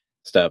chart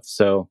stuff.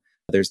 So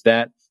there's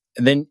that.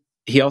 And then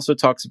he also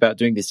talks about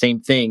doing the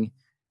same thing,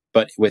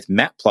 but with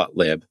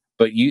matplotlib,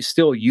 but you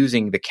still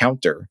using the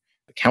counter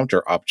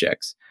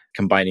objects,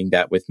 combining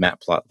that with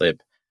matplotlib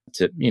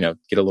to,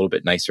 get a little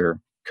bit nicer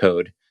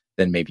code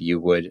than maybe you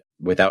would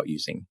without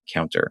using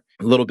counter.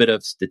 A little bit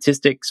of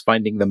statistics,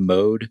 finding the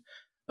mode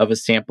of a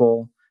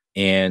sample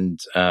and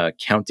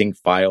counting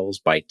files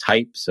by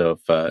type. So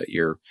if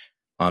you're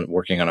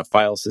working on a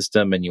file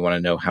system and you want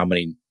to know how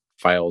many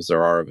files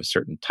there are of a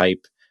certain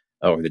type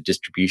or the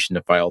distribution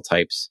of file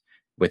types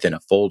within a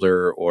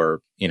folder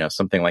or,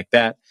 something like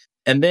that.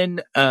 And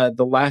then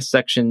the last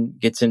section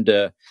gets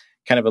into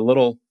kind of a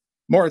little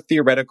more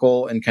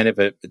theoretical and kind of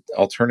an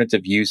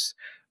alternative use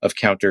of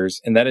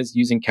counters, and that is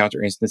using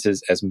counter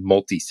instances as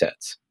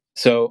multi-sets.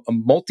 So a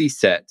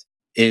multi-set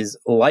is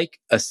like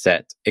a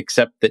set,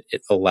 except that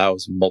it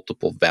allows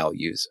multiple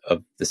values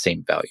of the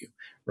same value,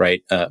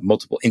 right?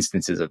 Multiple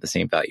instances of the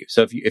same value.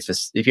 So if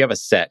you have a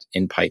set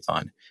in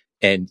Python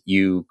and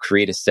you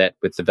create a set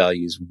with the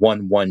values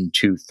 1, 1,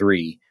 2,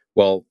 3,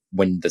 well,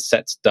 when the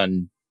set's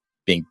done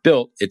being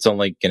built, it's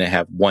only going to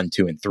have 1,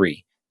 2, and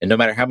 3. And no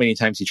matter how many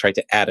times you try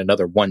to add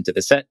another 1 to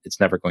the set,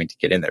 it's never going to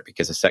get in there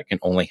because a set can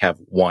only have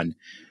 1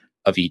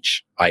 of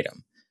each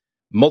item.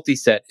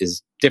 Multi-set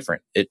is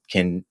different.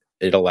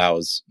 It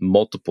allows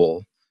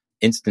multiple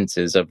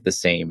instances of the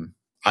same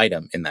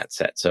item in that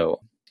set.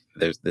 So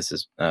this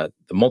is the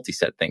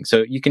multi-set thing.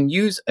 So you can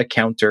use a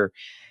counter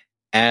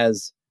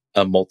as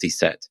a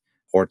multi-set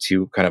or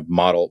to kind of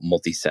model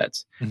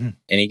multi-sets. Mm-hmm.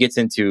 And he gets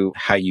into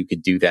how you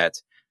could do that,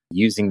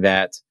 using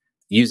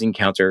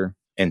counter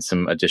and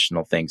some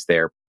additional things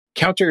there.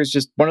 Counter is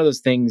just one of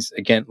those things,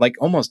 again, like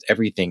almost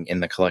everything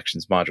in the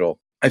collections module.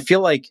 I feel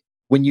like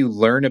when you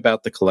learn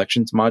about the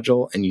collections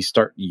module and you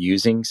start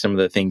using some of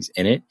the things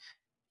in it,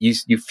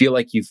 you feel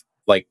like you've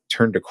like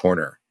turned a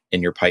corner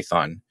in your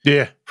Python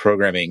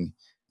programming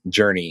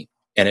journey.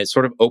 And it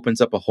sort of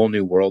opens up a whole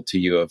new world to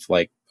you of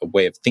like a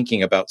way of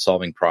thinking about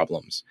solving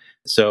problems.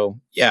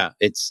 So yeah,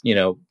 it's,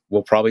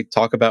 we'll probably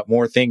talk about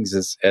more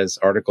things as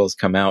articles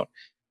come out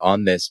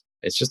on this.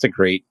 It's just a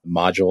great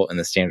module in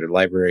the standard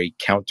library.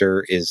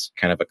 Counter is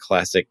kind of a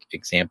classic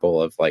example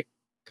of like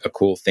a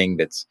cool thing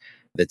that's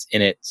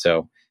in it.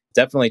 So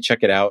definitely check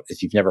it out.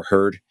 If you've never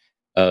heard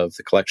of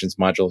the collections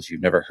module, if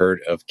you've never heard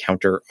of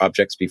counter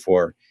objects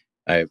before,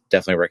 I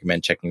definitely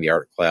recommend checking the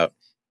article out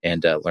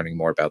and learning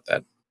more about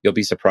that. You'll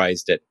be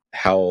surprised at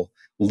how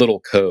little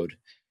code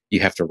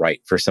you have to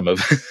write for some of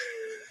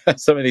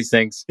these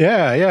things.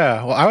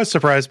 Yeah. Well, I was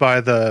surprised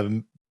by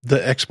the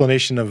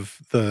explanation of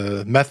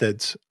the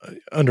methods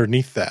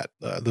underneath that,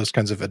 those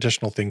kinds of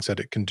additional things that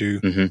it can do.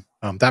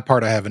 Mm-hmm. That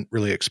part I haven't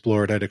really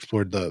explored. I'd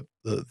explored the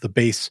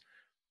base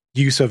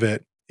use of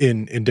it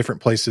in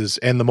different places.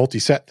 And the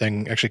multi-set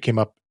thing actually came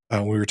up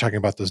when we were talking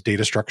about those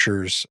data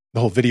structures,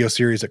 the whole video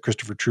series that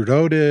Christopher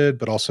Trudeau did,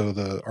 but also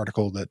the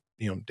article that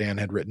Dan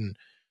had written.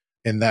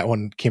 And that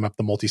one came up,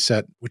 the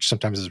multi-set, which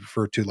sometimes is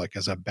referred to like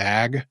as a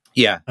bag.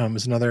 Yeah.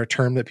 Is another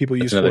term that people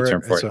use for it. Another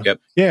term for it, yep.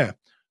 Yeah.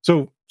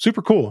 So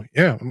super cool.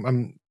 Yeah.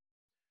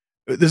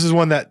 This is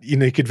one that,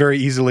 you could very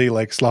easily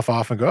like slough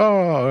off and go,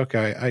 oh,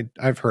 okay,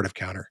 I've heard of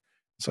counter.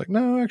 It's like,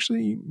 no,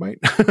 actually you might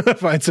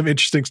find some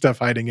interesting stuff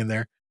hiding in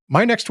there.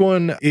 My next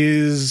one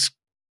is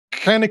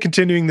kind of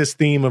continuing this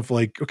theme of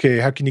like, okay,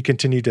 how can you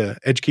continue to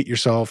educate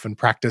yourself and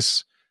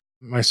practice?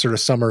 My sort of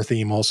summer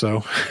theme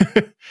also.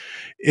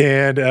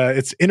 And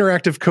it's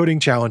interactive coding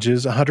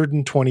challenges,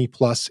 120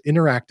 plus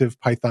interactive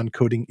Python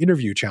coding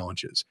interview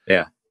challenges.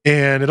 Yeah.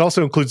 And it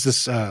also includes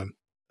this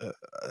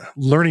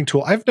learning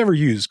tool I've never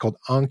used called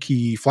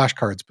Anki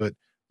flashcards, but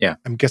yeah,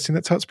 I'm guessing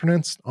that's how it's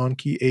pronounced.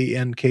 Anki,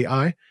 Anki.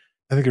 I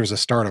think there was a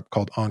startup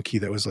called Anki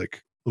that was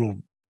like little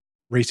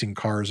racing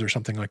cars or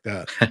something like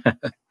that.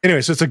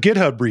 Anyway, so it's a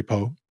GitHub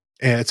repo,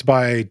 and it's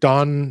by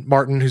Don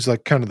Martin, who's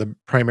like kind of the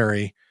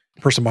primary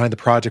person behind the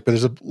project, but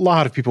there's a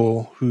lot of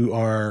people who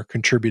are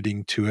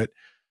contributing to it.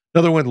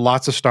 Another one,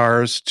 lots of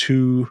stars,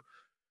 to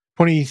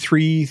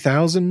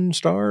 23,000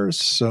 stars.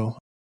 So,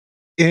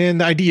 and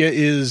the idea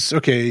is,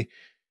 okay,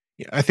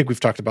 I think we've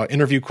talked about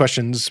interview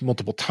questions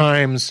multiple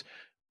times,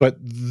 but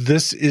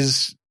this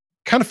is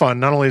kind of fun.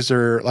 Not only is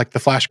there like the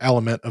flash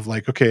element of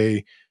like,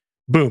 okay,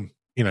 boom,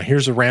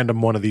 here's a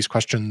random one of these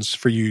questions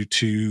for you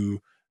to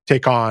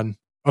take on.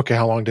 Okay,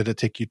 how long did it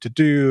take you to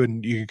do?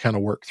 And you can kind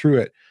of work through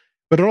it.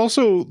 But it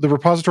also, the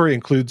repository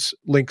includes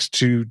links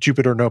to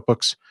Jupyter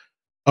notebooks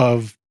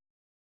of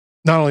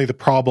not only the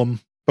problem,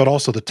 but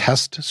also the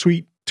test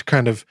suite to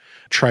kind of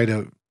try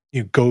to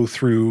go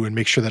through and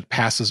make sure that it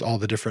passes all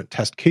the different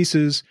test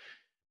cases.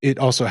 It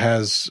also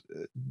has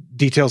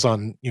details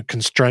on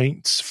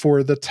constraints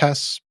for the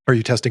tests. Are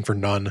you testing for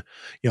none?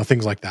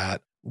 Things like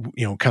that.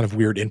 Kind of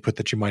weird input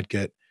that you might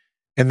get.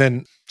 And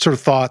then sort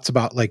of thoughts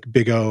about like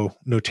Big O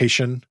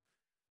notation.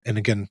 And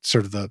again,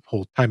 sort of the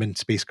whole time and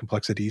space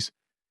complexities.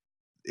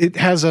 It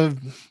has a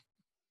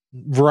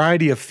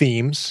variety of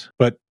themes,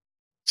 but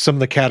some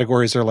of the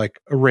categories are like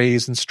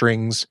arrays and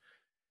strings,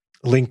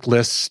 linked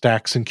lists,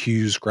 stacks and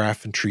queues,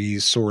 graph and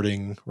trees,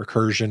 sorting,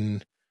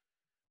 recursion,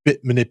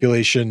 bit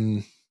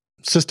manipulation.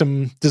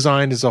 System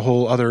design is a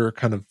whole other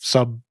kind of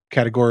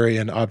subcategory,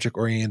 and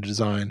object-oriented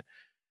design.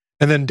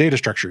 And then data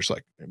structures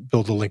like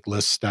build a linked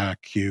list,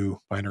 stack, queue,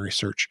 binary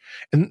search.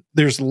 And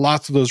there's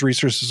lots of those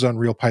resources on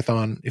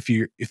RealPython. If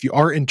you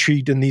are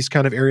intrigued in these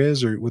kind of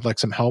areas or would like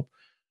some help,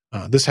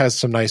 this has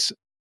some nice,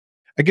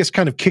 I guess,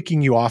 kind of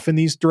kicking you off in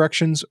these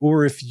directions.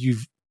 Or if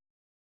you've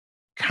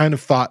kind of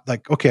thought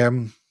like, okay,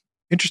 I'm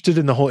interested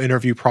in the whole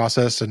interview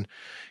process and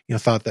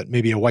thought that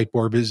maybe a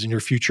whiteboard is in your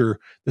future,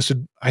 this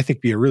would, I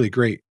think, be a really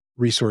great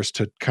resource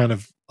to kind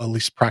of at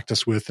least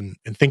practice with and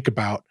think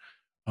about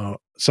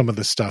some of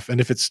this stuff.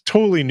 And if it's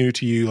totally new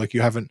to you, like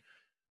you haven't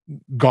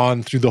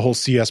gone through the whole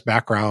CS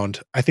background,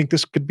 I think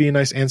this could be a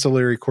nice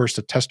ancillary course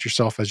to test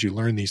yourself as you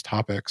learn these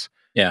topics.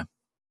 Yeah.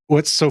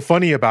 What's so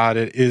funny about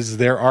it is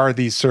there are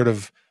these sort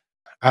of,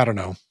 I don't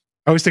know,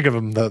 I always think of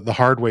them the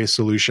hard way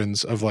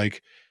solutions of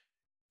like,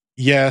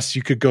 yes,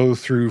 you could go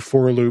through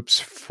for loops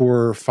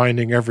for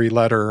finding every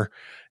letter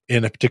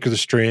in a particular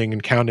string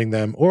and counting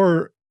them,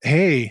 or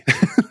hey,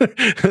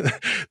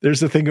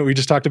 there's the thing that we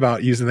just talked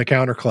about using the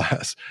counter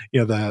class,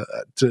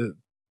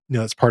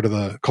 it's part of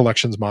the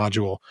collections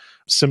module.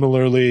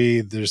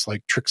 Similarly, there's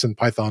like tricks in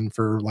Python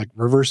for like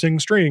reversing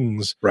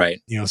strings,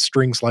 right?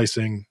 String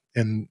slicing,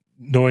 and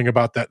knowing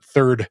about that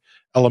third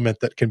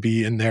element that can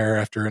be in there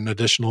after an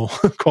additional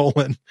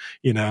colon.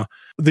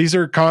 These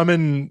are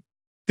common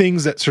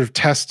things that sort of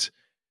test,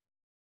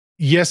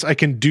 yes, I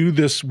can do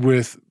this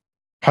with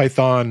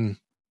Python,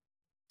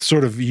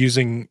 sort of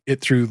using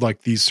it through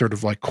like these sort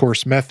of like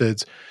course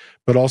methods,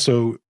 but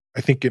also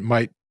I think it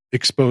might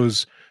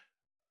expose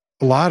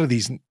a lot of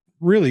these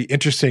really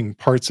interesting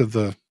parts of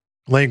the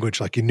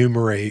language, like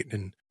enumerate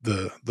and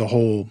the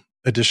whole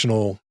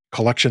additional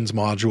collections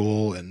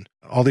module and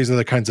all these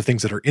other kinds of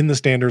things that are in the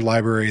standard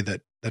library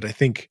that I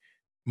think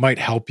might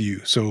help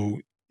you. So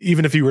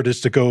even if you were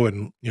just to go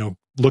and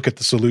look at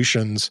the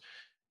solutions,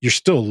 you're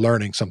still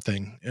learning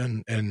something,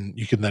 and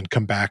you can then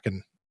come back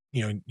and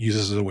use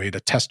this as a way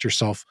to test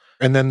yourself.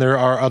 And then there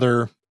are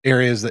other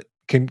areas that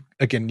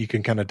you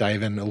can kind of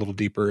dive in a little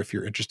deeper if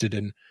you're interested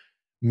in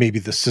maybe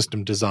the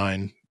system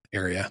design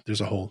area. There's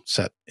a whole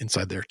set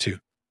inside there too.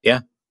 Yeah,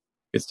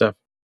 good stuff.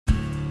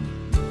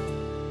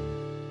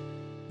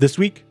 This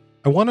week,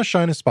 I want to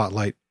shine a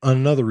spotlight on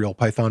another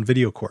RealPython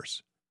video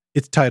course.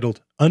 It's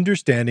titled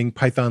Understanding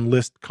Python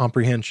List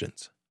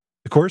Comprehensions.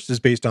 The course is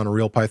based on a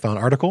RealPython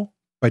article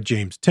by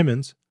James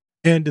Timmons,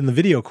 and in the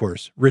video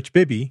course, Rich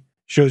Bibby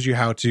shows you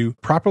how to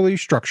properly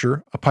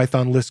structure a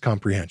Python list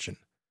comprehension,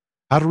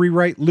 how to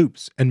rewrite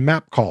loops and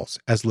map calls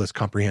as list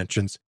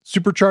comprehensions,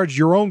 supercharge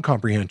your own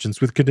comprehensions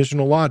with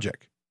conditional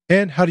logic,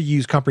 and how to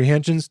use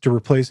comprehensions to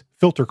replace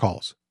filter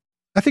calls.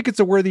 I think it's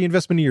a worthy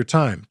investment of your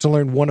time to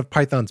learn one of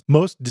Python's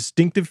most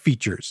distinctive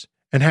features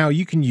and how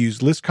you can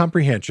use list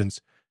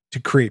comprehensions to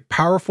create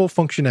powerful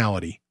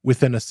functionality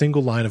within a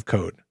single line of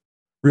code.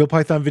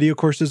 RealPython video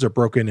courses are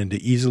broken into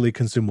easily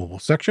consumable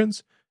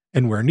sections,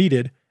 and where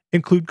needed,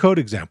 include code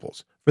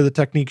examples for the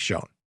techniques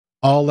shown.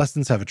 All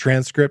lessons have a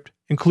transcript,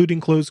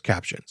 including closed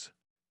captions.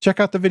 Check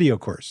out the video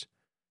course.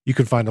 You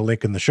can find a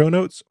link in the show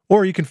notes,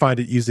 or you can find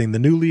it using the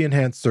newly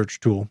enhanced search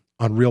tool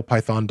on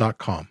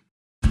realpython.com.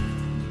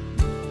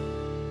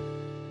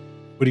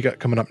 What do you got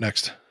coming up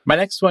next? My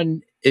next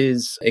one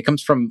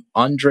comes from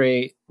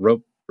Andre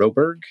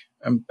Roberg.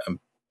 I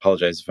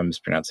apologize if I'm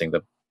mispronouncing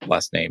the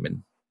last name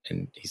and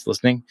he's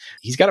listening.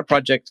 He's got a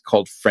project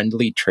called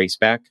Friendly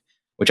Traceback,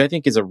 which I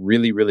think is a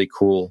really, really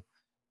cool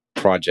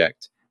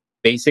project.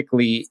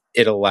 Basically,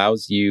 it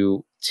allows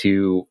you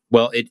to,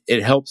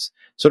 it helps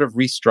sort of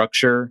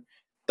restructure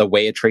the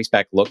way a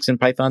traceback looks in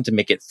Python to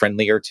make it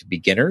friendlier to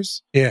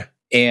beginners. Yeah.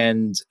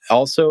 and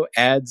also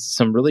adds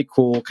some really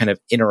cool kind of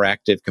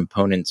interactive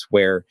components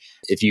where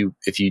if you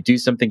do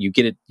something, you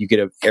get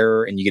an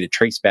error and you get a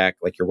traceback,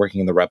 like you're working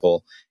in the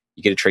REPL,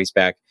 you get a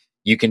traceback.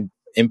 You can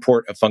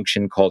import a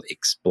function called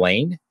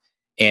explain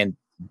and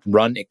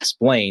run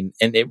explain,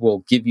 and it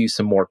will give you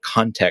some more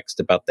context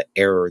about the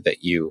error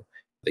that you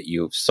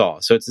saw.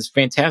 So it's this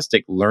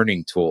fantastic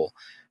learning tool.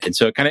 And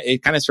so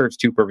it kind of serves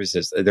two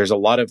purposes. There's a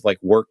lot of like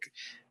work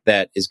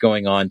that is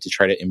going on to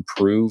try to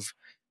improve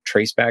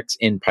tracebacks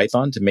in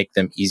Python to make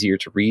them easier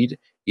to read,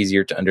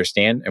 easier to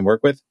understand and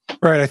work with.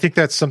 Right. I think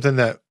that's something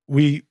that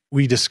we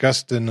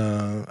discussed in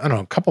I don't know,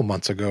 a couple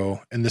months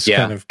ago, and this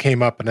kind of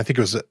came up, and I think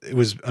it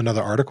was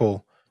another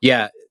article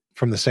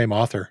from the same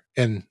author.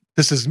 And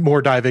this is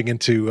more diving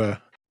into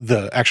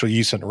the actual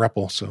use in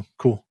REPL. So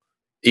cool.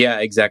 Yeah,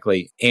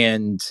 exactly.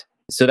 And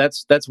so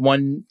that's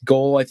one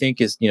goal, I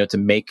think, is, to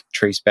make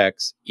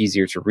tracebacks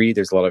easier to read.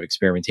 There's a lot of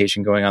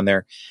experimentation going on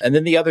there. And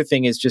then the other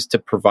thing is just to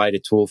provide a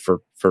tool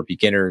for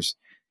beginners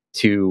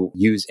to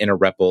use in a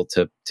REPL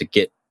to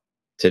get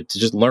to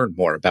just learn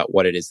more about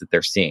what it is that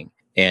they're seeing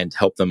and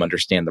help them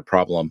understand the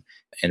problem,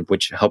 and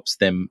which helps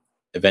them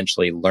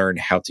eventually learn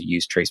how to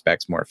use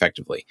tracebacks more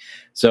effectively.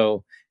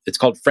 So it's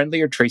called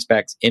Friendlier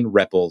Tracebacks in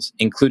REPLs,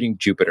 including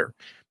Jupyter.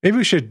 Maybe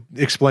we should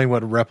explain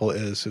what REPL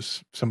is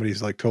if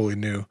somebody's like totally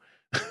new.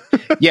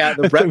 Yeah,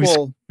 the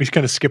REPL. We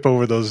kind of skip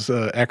over those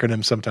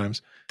acronyms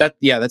sometimes.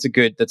 That's a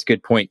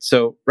good point.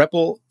 So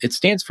REPL, it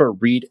stands for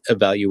Read,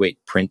 Evaluate,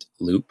 Print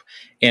Loop,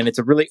 and it's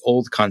a really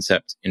old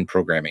concept in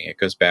programming. It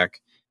goes back,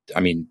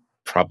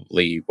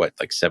 probably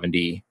like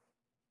 70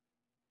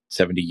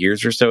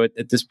 years or so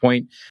at this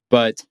point.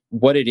 But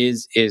what it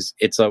is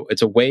it's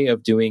a way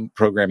of doing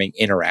programming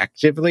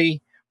interactively,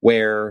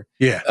 where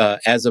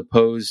as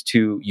opposed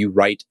to you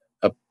write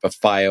a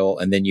file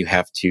and then you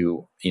have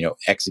to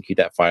execute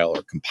that file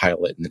or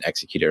compile it and then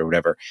execute it or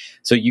whatever.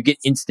 So you get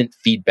instant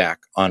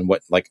feedback on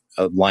what, like,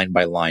 line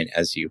by line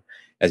as you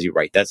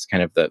write. That's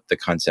kind of the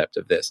concept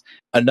of this.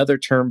 Another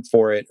term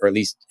for it, or at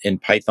least in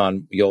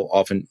Python, you'll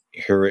often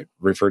hear it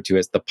referred to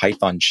as the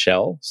Python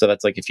shell. So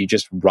that's like if you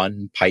just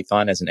run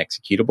Python as an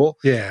executable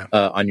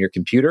on your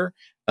computer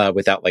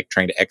without like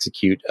trying to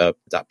execute a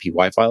 .py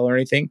file or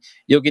anything,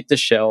 you'll get the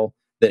shell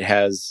that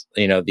has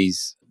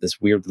this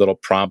weird little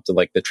prompt of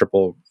like the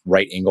triple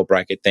right angle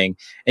bracket thing,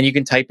 and you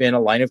can type in a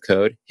line of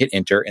code, hit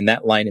enter, and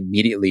that line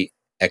immediately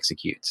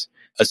executes,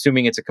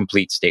 assuming it's a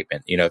complete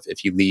statement.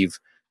 If you leave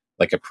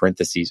like a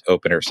parentheses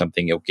open or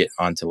something, you'll get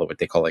onto what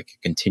they call like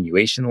a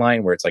continuation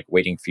line, where it's like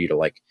waiting for you to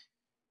like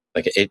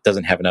it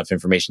doesn't have enough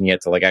information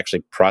yet to like actually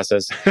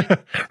process.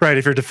 Right.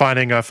 If you're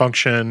defining a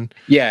function.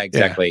 Yeah,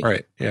 exactly. Yeah,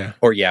 right. Yeah.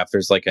 Or if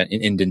there's like an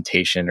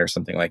indentation or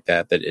something like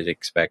that it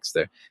expects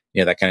that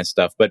kind of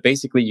stuff. But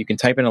basically you can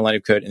type in a line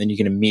of code and then you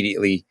can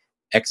immediately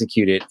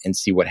execute it and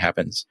see what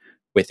happens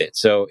with it.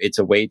 So it's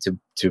a way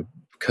to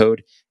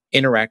code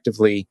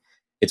interactively.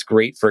 It's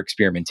great for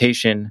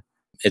experimentation.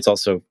 It's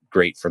also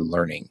great for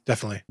learning.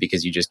 Definitely.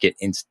 Because you just get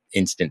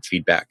instant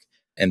feedback.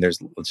 And there's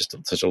just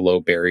such a low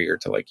barrier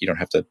to like, you don't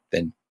have to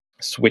then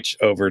switch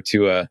over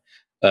to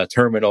a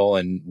terminal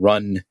and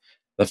run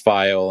the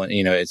file. And,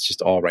 it's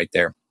just all right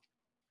there.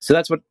 So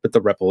that's what the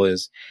REPL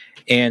is.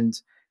 And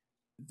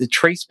the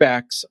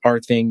tracebacks are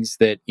things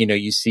that,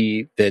 you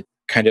see that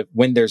kind of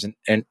when there's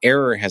an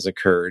error has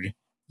occurred,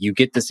 you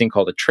get this thing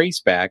called a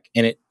traceback,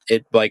 and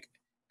it like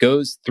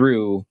goes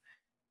through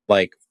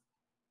like,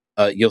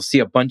 you'll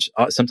see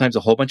sometimes a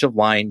whole bunch of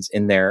lines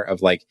in there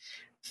of like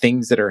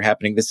things that are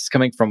happening. This is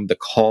coming from the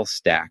call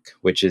stack,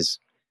 which is,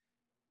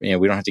 we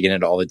don't have to get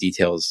into all the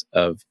details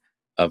of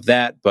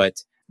that,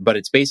 but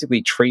it's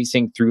basically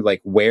tracing through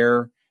like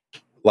where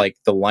like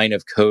the line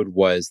of code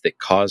was that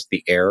caused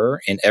the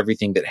error and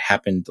everything that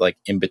happened like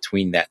in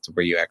between that to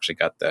where you actually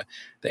got the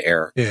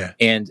error. Yeah.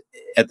 And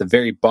at the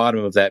very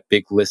bottom of that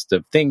big list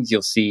of things,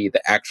 you'll see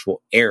the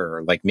actual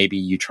error. Like maybe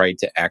you tried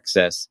to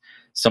access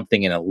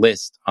something in a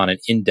list on an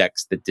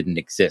index that didn't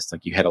exist.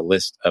 Like you had a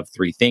list of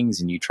 3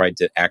 things and you tried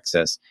to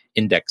access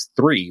index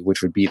 3,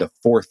 which would be the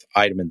 4th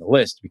item in the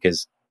list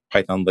because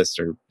Python lists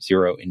are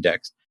 0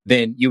 indexed.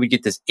 Then you would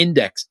get this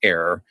index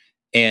error,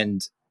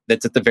 and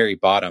that's at the very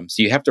bottom.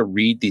 So you have to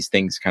read these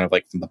things kind of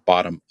like from the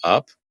bottom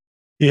up.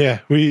 Yeah,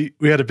 we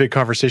had a big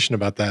conversation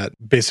about that.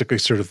 Basically,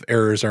 sort of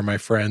errors are my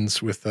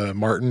friends with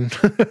Martin.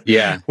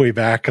 Yeah. Way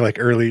back, like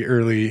early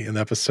in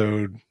the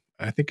episode,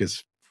 I think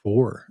is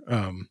 4,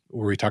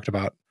 where we talked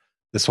about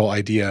this whole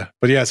idea.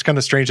 But yeah, it's kind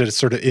of strange that it's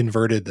sort of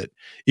inverted, that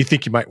you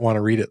think you might want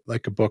to read it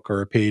like a book or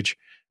a page.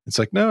 It's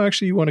like, no,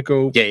 actually you want to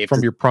go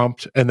from your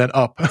prompt and then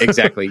up.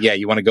 Exactly. Yeah.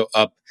 You want to go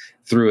up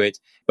through it.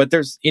 But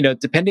there's,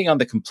 depending on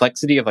the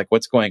complexity of like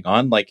what's going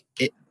on,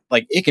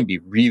 it can be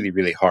really,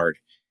 really hard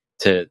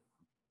to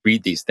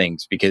read these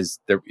things because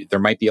there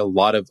might be a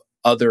lot of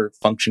other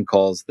function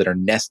calls that are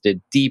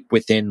nested deep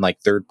within like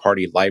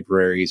third-party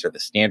libraries or the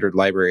standard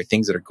library,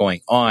 things that are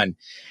going on.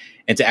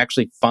 And to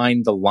actually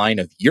find the line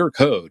of your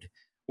code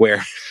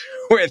where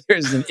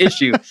there's an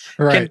issue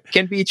right.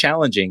 can be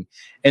challenging.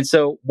 And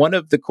so one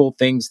of the cool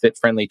things that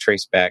Friendly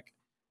Traceback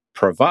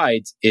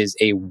provides is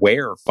a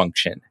where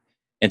function.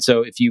 And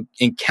so if you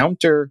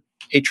encounter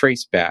a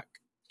traceback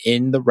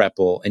in the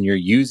REPL and you're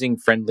using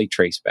friendly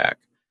traceback,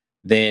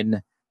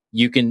 then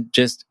you can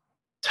just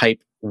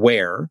type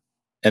where,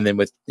 and then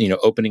with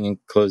opening and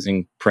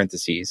closing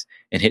parentheses,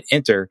 and hit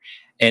enter,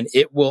 and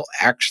it will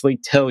actually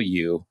tell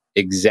you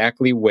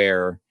exactly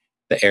where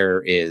the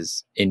error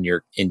is in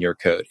your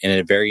code in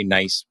a very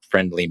nice,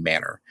 friendly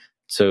manner.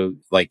 So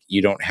like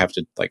you don't have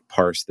to like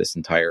parse this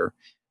entire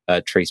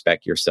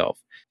traceback yourself.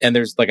 And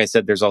there's, like I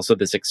said, there's also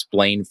this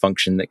explain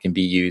function that can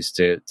be used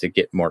to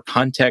get more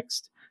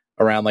context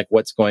around like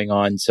what's going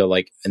on. So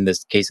like in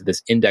this case of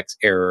this index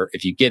error,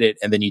 if you get it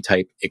and then you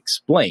type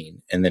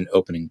explain and then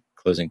opening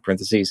closing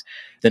parentheses,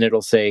 then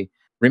it'll say,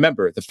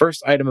 remember, the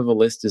first item of a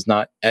list is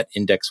not at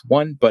index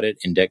 1, but at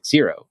index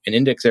 0. An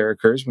index error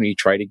occurs when you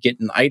try to get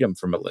an item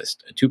from a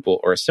list, a tuple,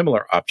 or a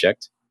similar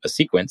object, a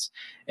sequence,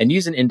 and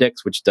use an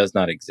index which does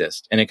not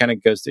exist. And it kind of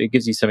it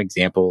gives you some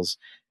examples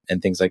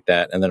and things like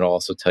that. And then it'll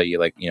also tell you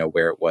like,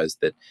 where it was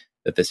that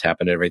this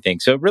happened and everything.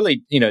 So it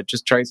really,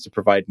 just tries to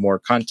provide more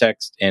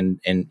context and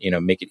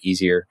make it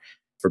easier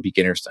for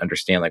beginners to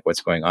understand like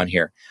what's going on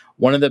here.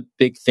 One of the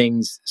big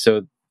things,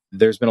 so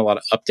there's been a lot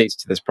of updates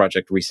to this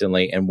project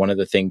recently, and one of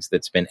the things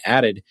that's been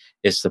added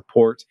is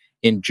support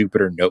in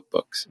Jupyter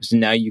Notebooks. So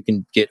now you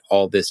can get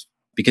all this,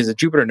 because a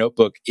Jupyter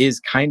Notebook is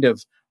kind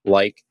of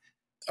like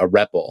a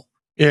REPL.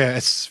 Yeah,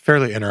 it's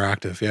fairly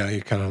interactive. Yeah,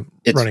 you're kind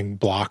of running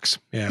blocks.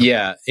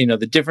 Yeah.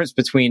 The difference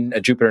between a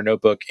Jupyter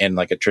Notebook and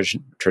like a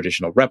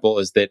traditional REPL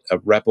is that a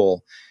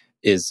REPL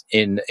is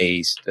in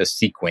a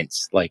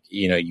sequence. Like,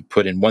 you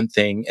put in one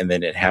thing and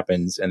then it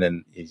happens, and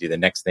then you do the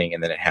next thing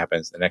and then it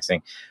happens, the next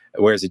thing.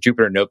 Whereas a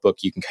Jupyter Notebook,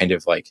 you can kind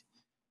of like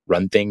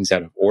run things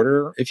out of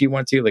order if you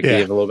want to. Like, you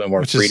have a little bit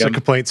more freedom. Which is a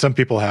complaint some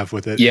people have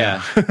with it.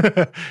 Yeah.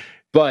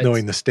 But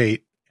knowing the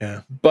state.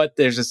 Yeah. But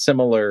there's a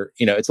similar,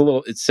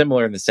 it's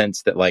similar in the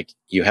sense that like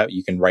you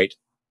can write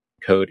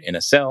code in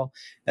a cell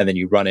and then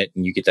you run it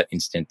and you get that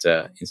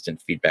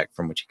instant feedback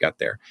from what you got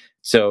there.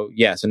 So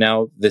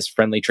now this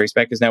friendly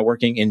traceback is now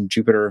working in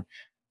Jupyter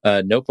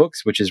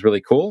Notebooks, which is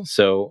really cool.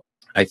 So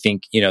I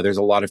think, there's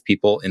a lot of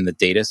people in the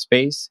data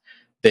space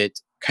that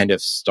kind of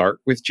start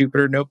with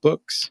Jupyter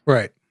Notebooks.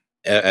 Right.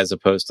 As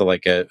opposed to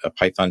like a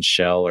Python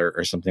shell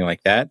or something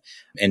like that.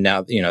 And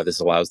now, this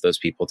allows those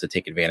people to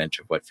take advantage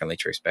of what Friendly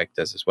Traceback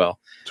does as well.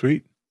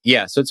 Sweet.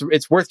 Yeah, so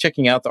it's worth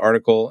checking out the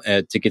article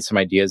to get some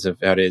ideas of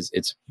how it is.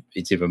 It's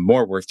even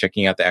more worth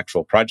checking out the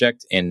actual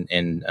project and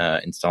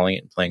installing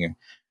it and playing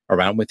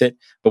around with it.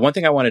 But one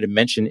thing I wanted to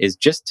mention is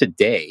just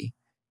today,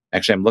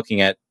 actually I'm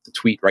looking at the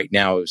tweet right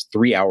now, it was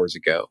 3 hours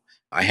ago,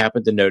 I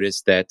happened to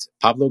notice that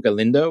Pablo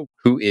Galindo,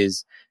 who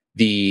is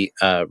the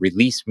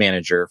release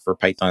manager for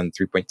Python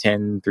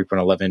 3.10,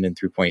 3.11, and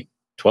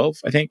 3.12,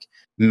 I think,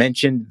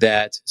 mentioned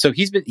that. So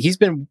he's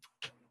been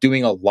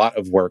doing a lot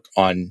of work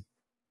on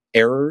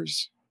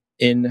errors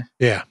in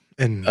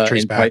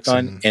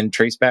Python and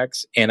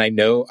tracebacks. And I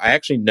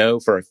actually know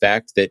for a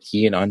fact that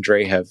he and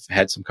Andre have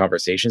had some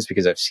conversations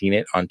because I've seen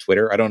it on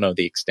Twitter. I don't know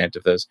the extent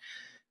of those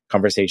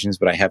conversations,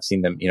 but I have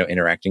seen them,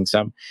 interacting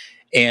some.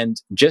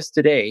 And just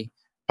today,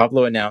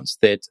 Pablo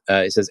announced that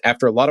it says,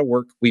 after a lot of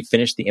work, we've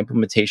finished the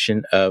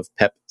implementation of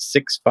PEP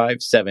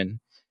 657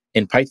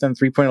 in Python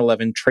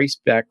 3.11.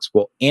 Tracebacks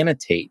will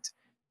annotate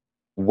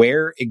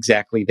where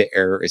exactly the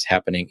error is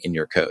happening in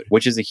your code,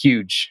 which is a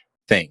huge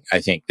thing.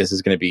 I think this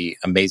is going to be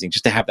amazing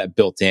just to have that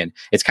built in.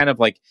 It's kind of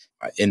like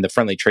in the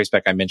friendly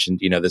traceback, I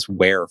mentioned, this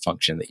where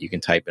function that you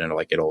can type in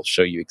and it'll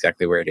show you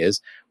exactly where it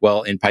is.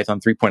 Well, in Python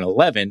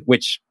 3.11,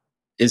 which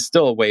is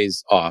still a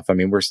ways off. I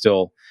mean, we're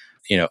still,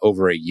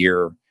 over a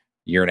year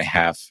and a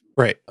half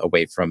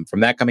away from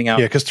that coming out.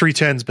 Yeah, because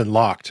 3.10's been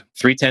locked.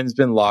 3.10's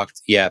been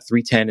locked. Yeah,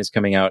 3.10 is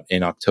coming out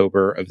in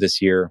October of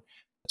this year,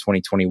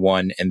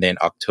 2021. And then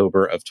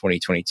October of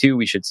 2022,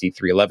 we should see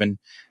 3.11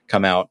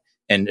 come out.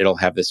 And it'll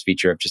have this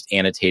feature of just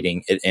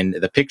annotating it. And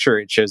the picture,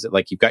 it shows that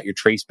like you've got your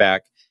traceback.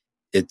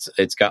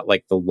 It's got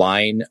like the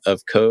line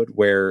of code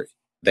where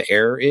the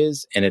error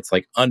is. And it's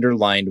like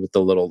underlined with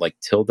the little like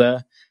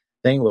tilde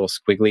thing, little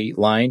squiggly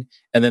line.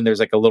 And then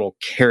there's like a little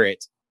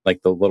caret,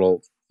 like the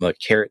little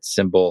caret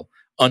symbol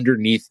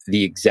underneath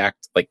the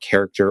exact like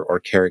character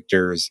or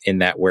characters in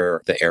that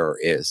where the error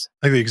is.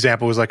 Like the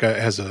example was like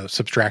has a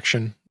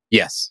subtraction.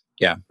 Yes.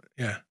 Yeah.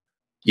 Yeah.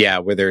 Yeah.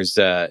 Where there's,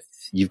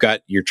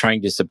 you're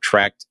trying to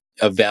subtract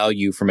a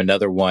value from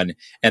another one,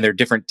 and they're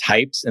different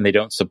types and they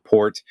don't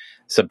support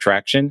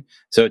subtraction.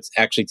 So it's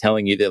actually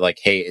telling you that like,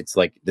 hey, it's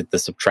like the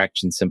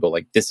subtraction symbol,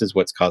 like this is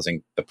what's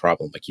causing the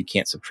problem. Like you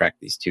can't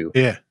subtract these two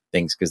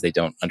things because they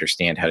don't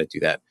understand how to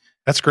do that.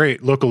 That's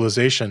great.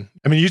 Localization.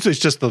 I mean, usually it's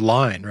just the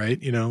line, right?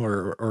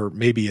 Or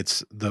maybe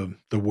it's the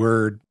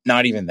word.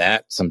 Not even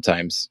that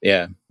sometimes.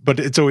 Yeah. But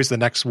it's always the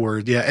next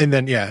word. Yeah. And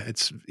then,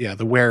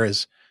 the where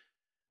is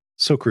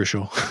so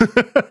crucial.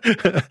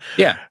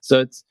 Yeah. So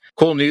it's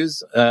cool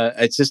news.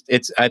 I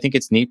think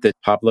it's neat that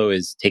Pablo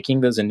is taking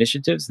those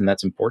initiatives, and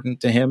that's important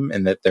to him,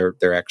 and that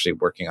they're actually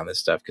working on this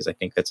stuff, because I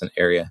think that's an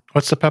area.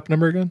 What's the PEP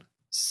number again?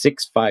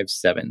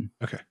 657.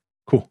 Okay.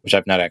 Cool. Which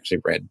I've not actually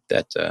read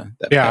that.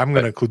 Yeah, I'm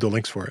going to include the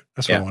links for it.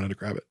 That's why I wanted to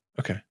grab it.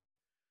 Okay.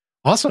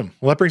 Awesome.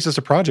 Well, that brings us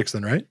to projects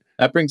then, right?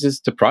 That brings us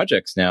to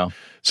projects now.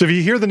 So if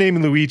you hear the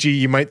name Luigi,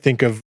 you might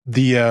think of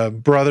the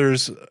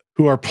brothers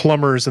who are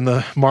plumbers in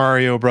the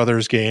Mario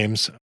Brothers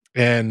games.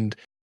 And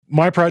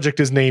my project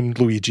is named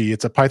Luigi.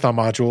 It's a Python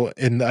module.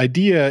 And the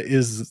idea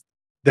is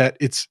that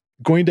it's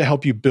going to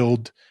help you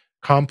build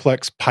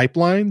complex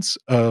pipelines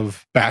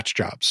of batch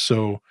jobs.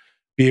 So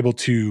be able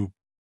to,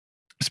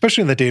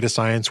 especially in the data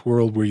science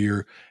world where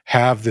you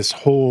have this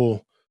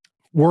whole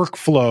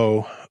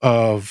workflow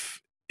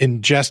of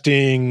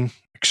ingesting,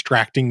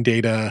 extracting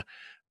data,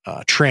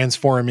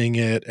 transforming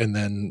it, and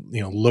then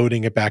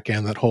loading it back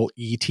in, that whole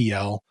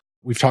ETL.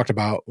 We've talked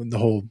about the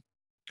whole,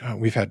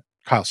 we've had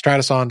Kyle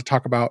Stratus on to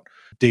talk about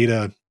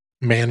data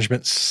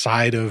management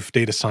side of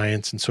data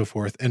science and so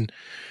forth. And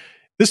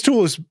this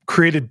tool is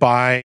created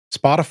by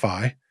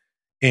Spotify,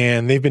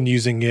 and they've been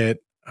using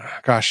it,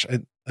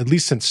 at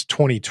least since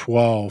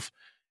 2012.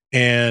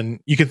 And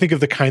you can think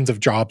of the kinds of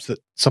jobs that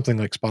something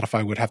like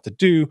Spotify would have to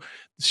do.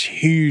 This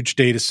huge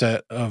data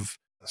set of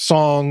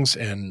songs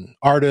and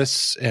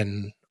artists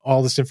and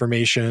all this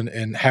information,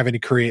 and having to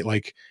create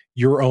like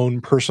your own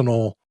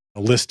personal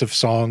list of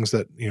songs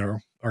that,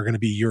 are going to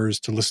be yours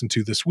to listen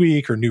to this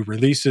week, or new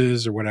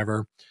releases or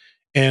whatever.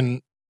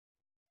 And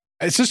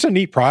it's just a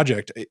neat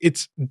project.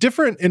 It's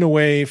different in a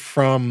way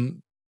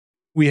from,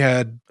 we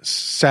had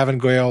Savin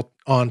Goel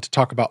on to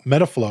talk about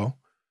Metaflow.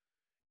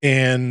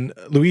 And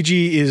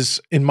Luigi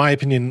is, in my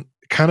opinion,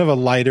 kind of a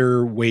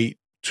lighter weight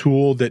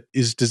tool that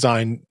is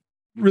designed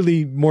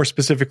really more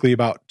specifically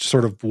about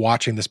sort of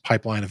watching this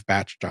pipeline of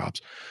batch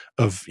jobs,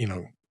 of,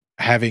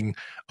 having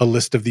a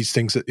list of these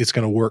things that it's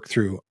going to work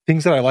through.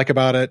 Things that I like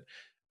about it,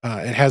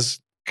 it has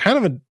kind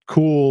of a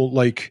cool,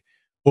 like,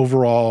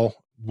 overall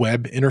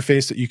web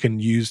interface that you can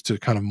use to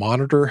kind of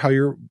monitor how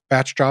your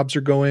batch jobs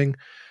are going,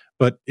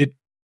 but it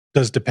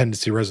does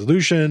dependency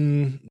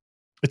resolution.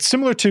 It's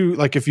similar to,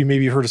 like, if you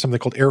maybe heard of something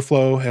called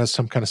Airflow, it has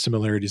some kind of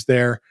similarities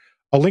there.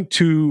 I'll link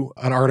to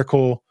an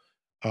article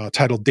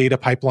titled Data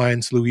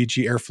Pipelines,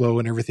 Luigi, Airflow,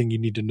 and Everything You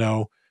Need to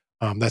Know.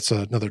 That's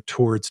another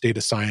Towards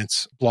Data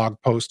Science blog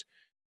post.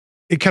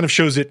 It kind of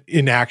shows it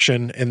in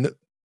action, and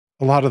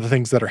a lot of the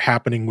things that are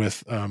happening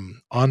with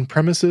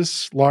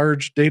on-premises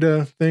large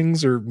data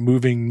things are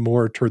moving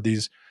more toward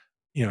these,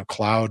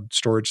 cloud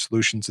storage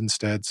solutions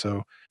instead.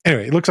 So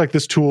anyway, it looks like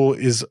this tool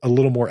is a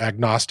little more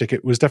agnostic.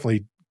 It was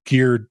definitely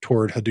geared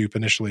toward Hadoop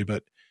initially,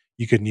 but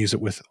you can use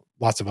it with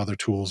lots of other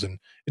tools. And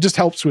it just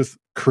helps with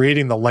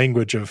creating the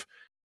language of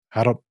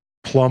how to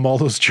plumb all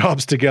those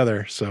jobs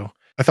together. So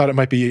I thought it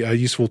might be a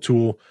useful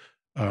tool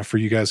for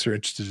you guys who are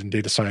interested in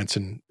data science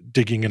and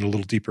digging in a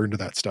little deeper into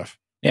that stuff.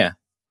 Yeah.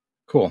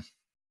 Cool.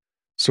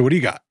 So what do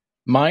you got?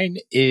 Mine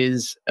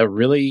is a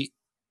really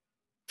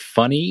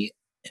funny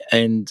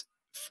and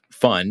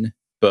fun,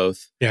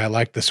 both. Yeah, I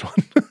like this one.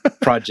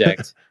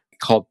 project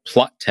called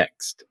Plot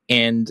Text.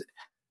 And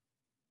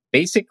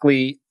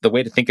basically, the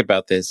way to think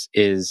about this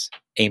is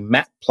a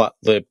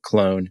matplotlib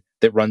clone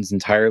that runs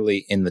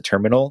entirely in the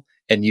terminal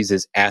and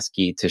uses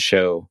ASCII to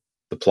show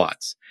the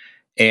plots.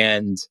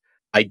 And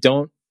I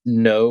don't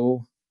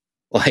know,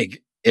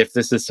 like, if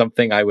this is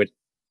something I would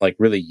like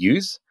really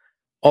use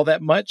all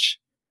that much,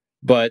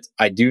 but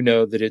I do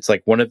know that it's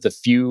like one of the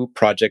few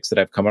projects that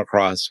I've come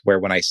across where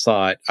when I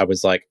saw it, I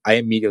was like, I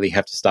immediately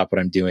have to stop what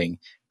I'm doing,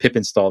 pip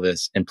install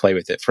this, and play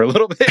with it for a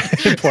little bit.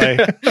 Play.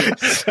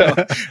 So,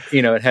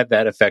 it had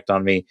that effect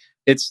on me.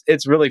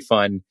 It's really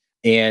fun.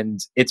 And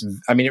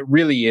it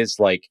really is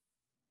like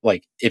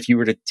if you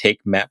were to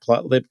take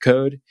matplotlib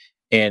code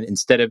and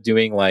instead of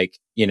doing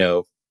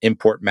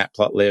import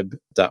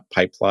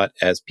matplotlib.pyplot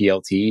as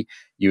PLT,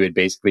 you would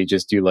basically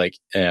just do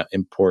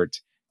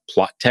import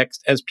plot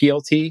text as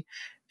PLT.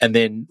 And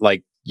then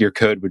your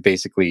code would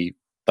basically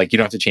you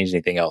don't have to change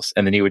anything else.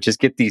 And then you would just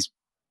get these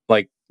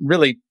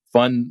really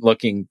fun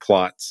looking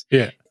plots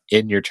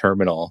in your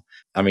terminal.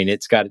 I mean,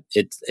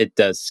 it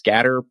does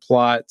scatter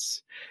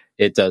plots.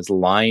 It does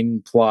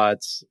line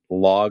plots,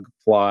 log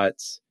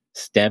plots,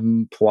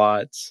 stem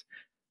plots.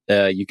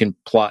 You can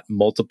plot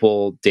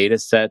multiple data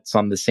sets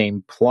on the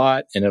same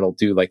plot and it'll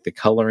do the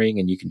coloring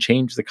and you can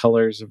change the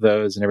colors of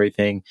those and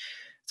everything.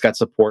 It's got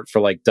support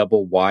for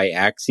double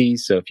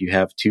y-axes. So if you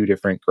have two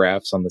different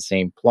graphs on the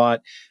same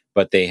plot,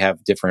 but they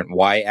have different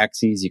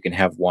y-axes, you can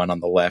have one on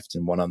the left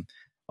and one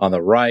on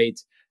the right.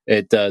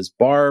 It does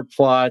bar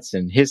plots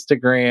and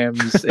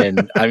histograms.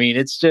 And I mean,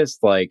 it's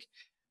just I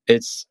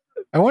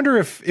wonder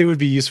if it would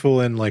be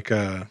useful in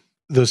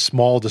those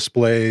small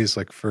displays,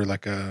 for a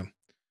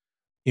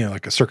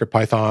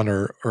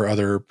CircuitPython or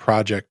other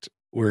project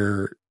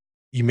where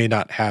you may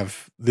not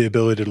have the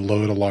ability to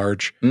load a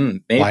large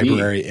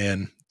library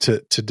in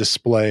to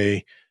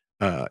display,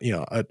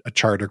 a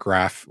chart or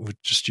graph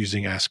with just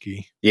using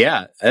ASCII.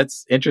 Yeah,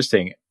 that's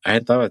interesting. I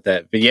hadn't thought about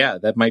that, but yeah,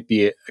 that might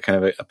be a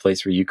kind of a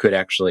place where you could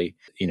actually,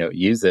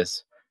 use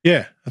this.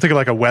 Yeah, I think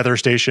of a weather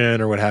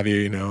station or what have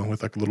you,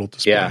 with a little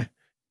display. Yeah,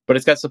 but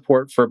it's got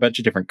support for a bunch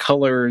of different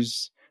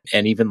colors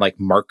and even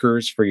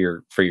markers for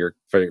your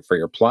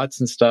plots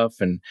and stuff.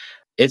 And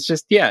it's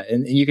just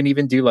and you can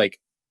even do the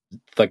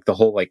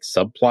whole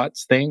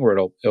subplots thing where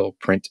it'll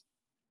print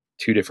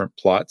 2 different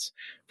plots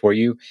for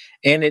you.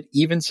 And it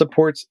even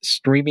supports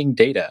streaming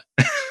data.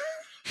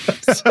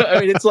 So,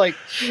 I mean,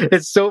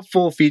 it's so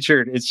full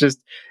featured. It's just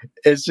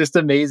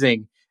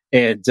amazing.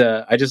 And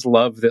I just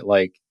love that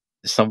like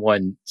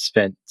someone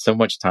spent so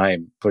much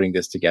time putting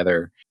this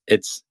together.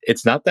 It's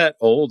not that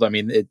old. I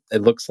mean, it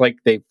looks like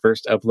they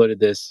first uploaded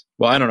this.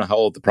 Well, I don't know how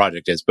old the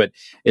project is, but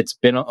it's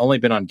only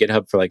been on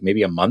GitHub for like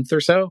maybe a month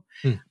or so.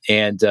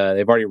 And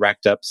they've already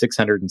racked up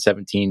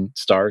 617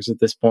 stars at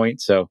this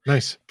point. So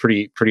nice.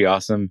 Pretty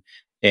awesome.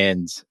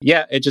 And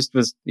yeah, it just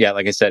was,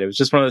 like I said, it was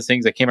just one of those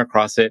things. I came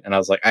across it and I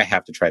was like, I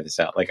have to try this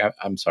out. Like,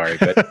 I'm sorry,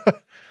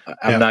 but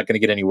I'm not going to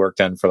get any work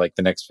done for like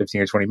the next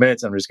 15 or 20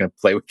 minutes. I'm just going to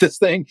play with this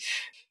thing.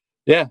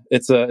 Yeah,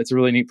 it's a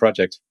really neat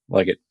project. I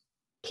like it.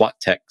 Plot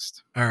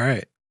text. All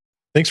right.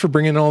 Thanks for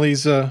bringing all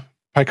these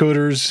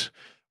PyCoders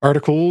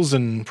articles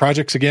and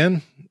projects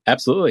again.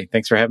 Absolutely.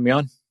 Thanks for having me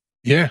on.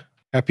 Yeah.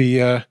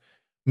 Happy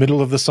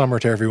middle of the summer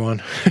to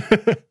everyone.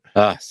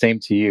 Same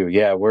to you.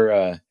 Yeah,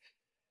 we're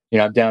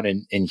I'm down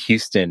in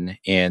Houston,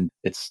 and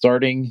it's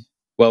starting.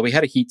 Well, we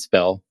had a heat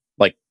spell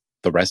like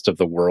the rest of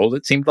the world,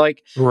 it seemed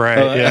like. Right.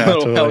 A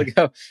little while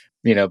ago.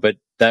 But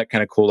that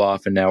kind of cooled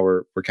off, and now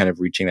we're kind of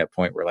reaching that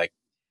point where like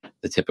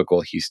the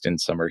typical Houston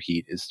summer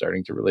heat is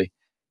starting to really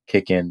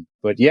kick in.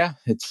 But yeah,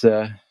 it's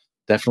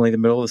definitely the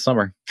middle of the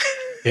summer.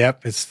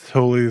 Yep, it's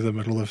totally the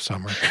middle of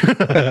summer.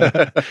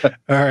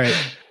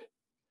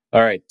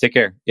 All right. Take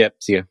care. Yep.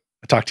 See you.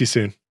 I'll talk to you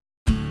soon.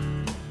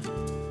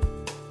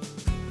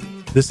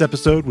 This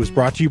episode was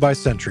brought to you by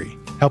Sentry,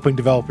 helping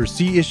developers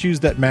see issues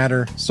that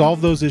matter,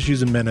 solve those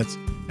issues in minutes,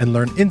 and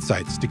learn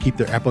insights to keep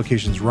their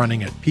applications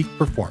running at peak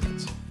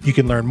performance. You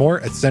can learn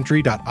more at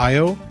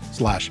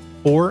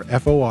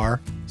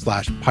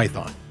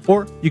sentry.io/4for/Python,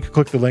 or you can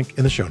click the link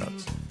in the show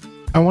notes.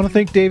 I want to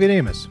thank David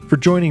Amos for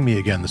joining me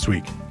again this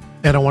week.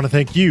 And I want to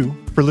thank you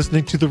for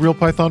listening to the Real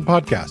Python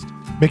podcast.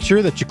 Make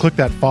sure that you click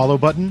that follow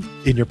button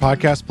in your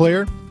podcast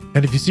player.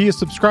 And if you see a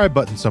subscribe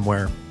button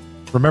somewhere,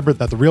 remember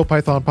that the Real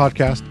Python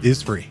podcast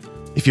is free.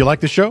 If you like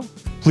the show,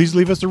 please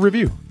leave us a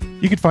review.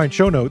 You can find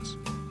show notes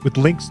with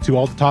links to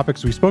all the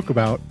topics we spoke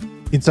about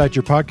inside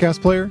your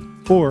podcast player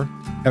or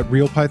at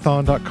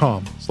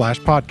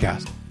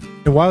realpython.com/podcast.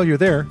 And while you're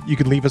there, you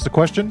can leave us a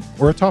question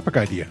or a topic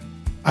idea.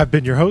 I've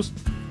been your host,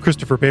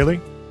 Christopher Bailey,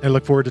 and I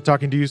look forward to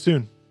talking to you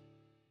soon.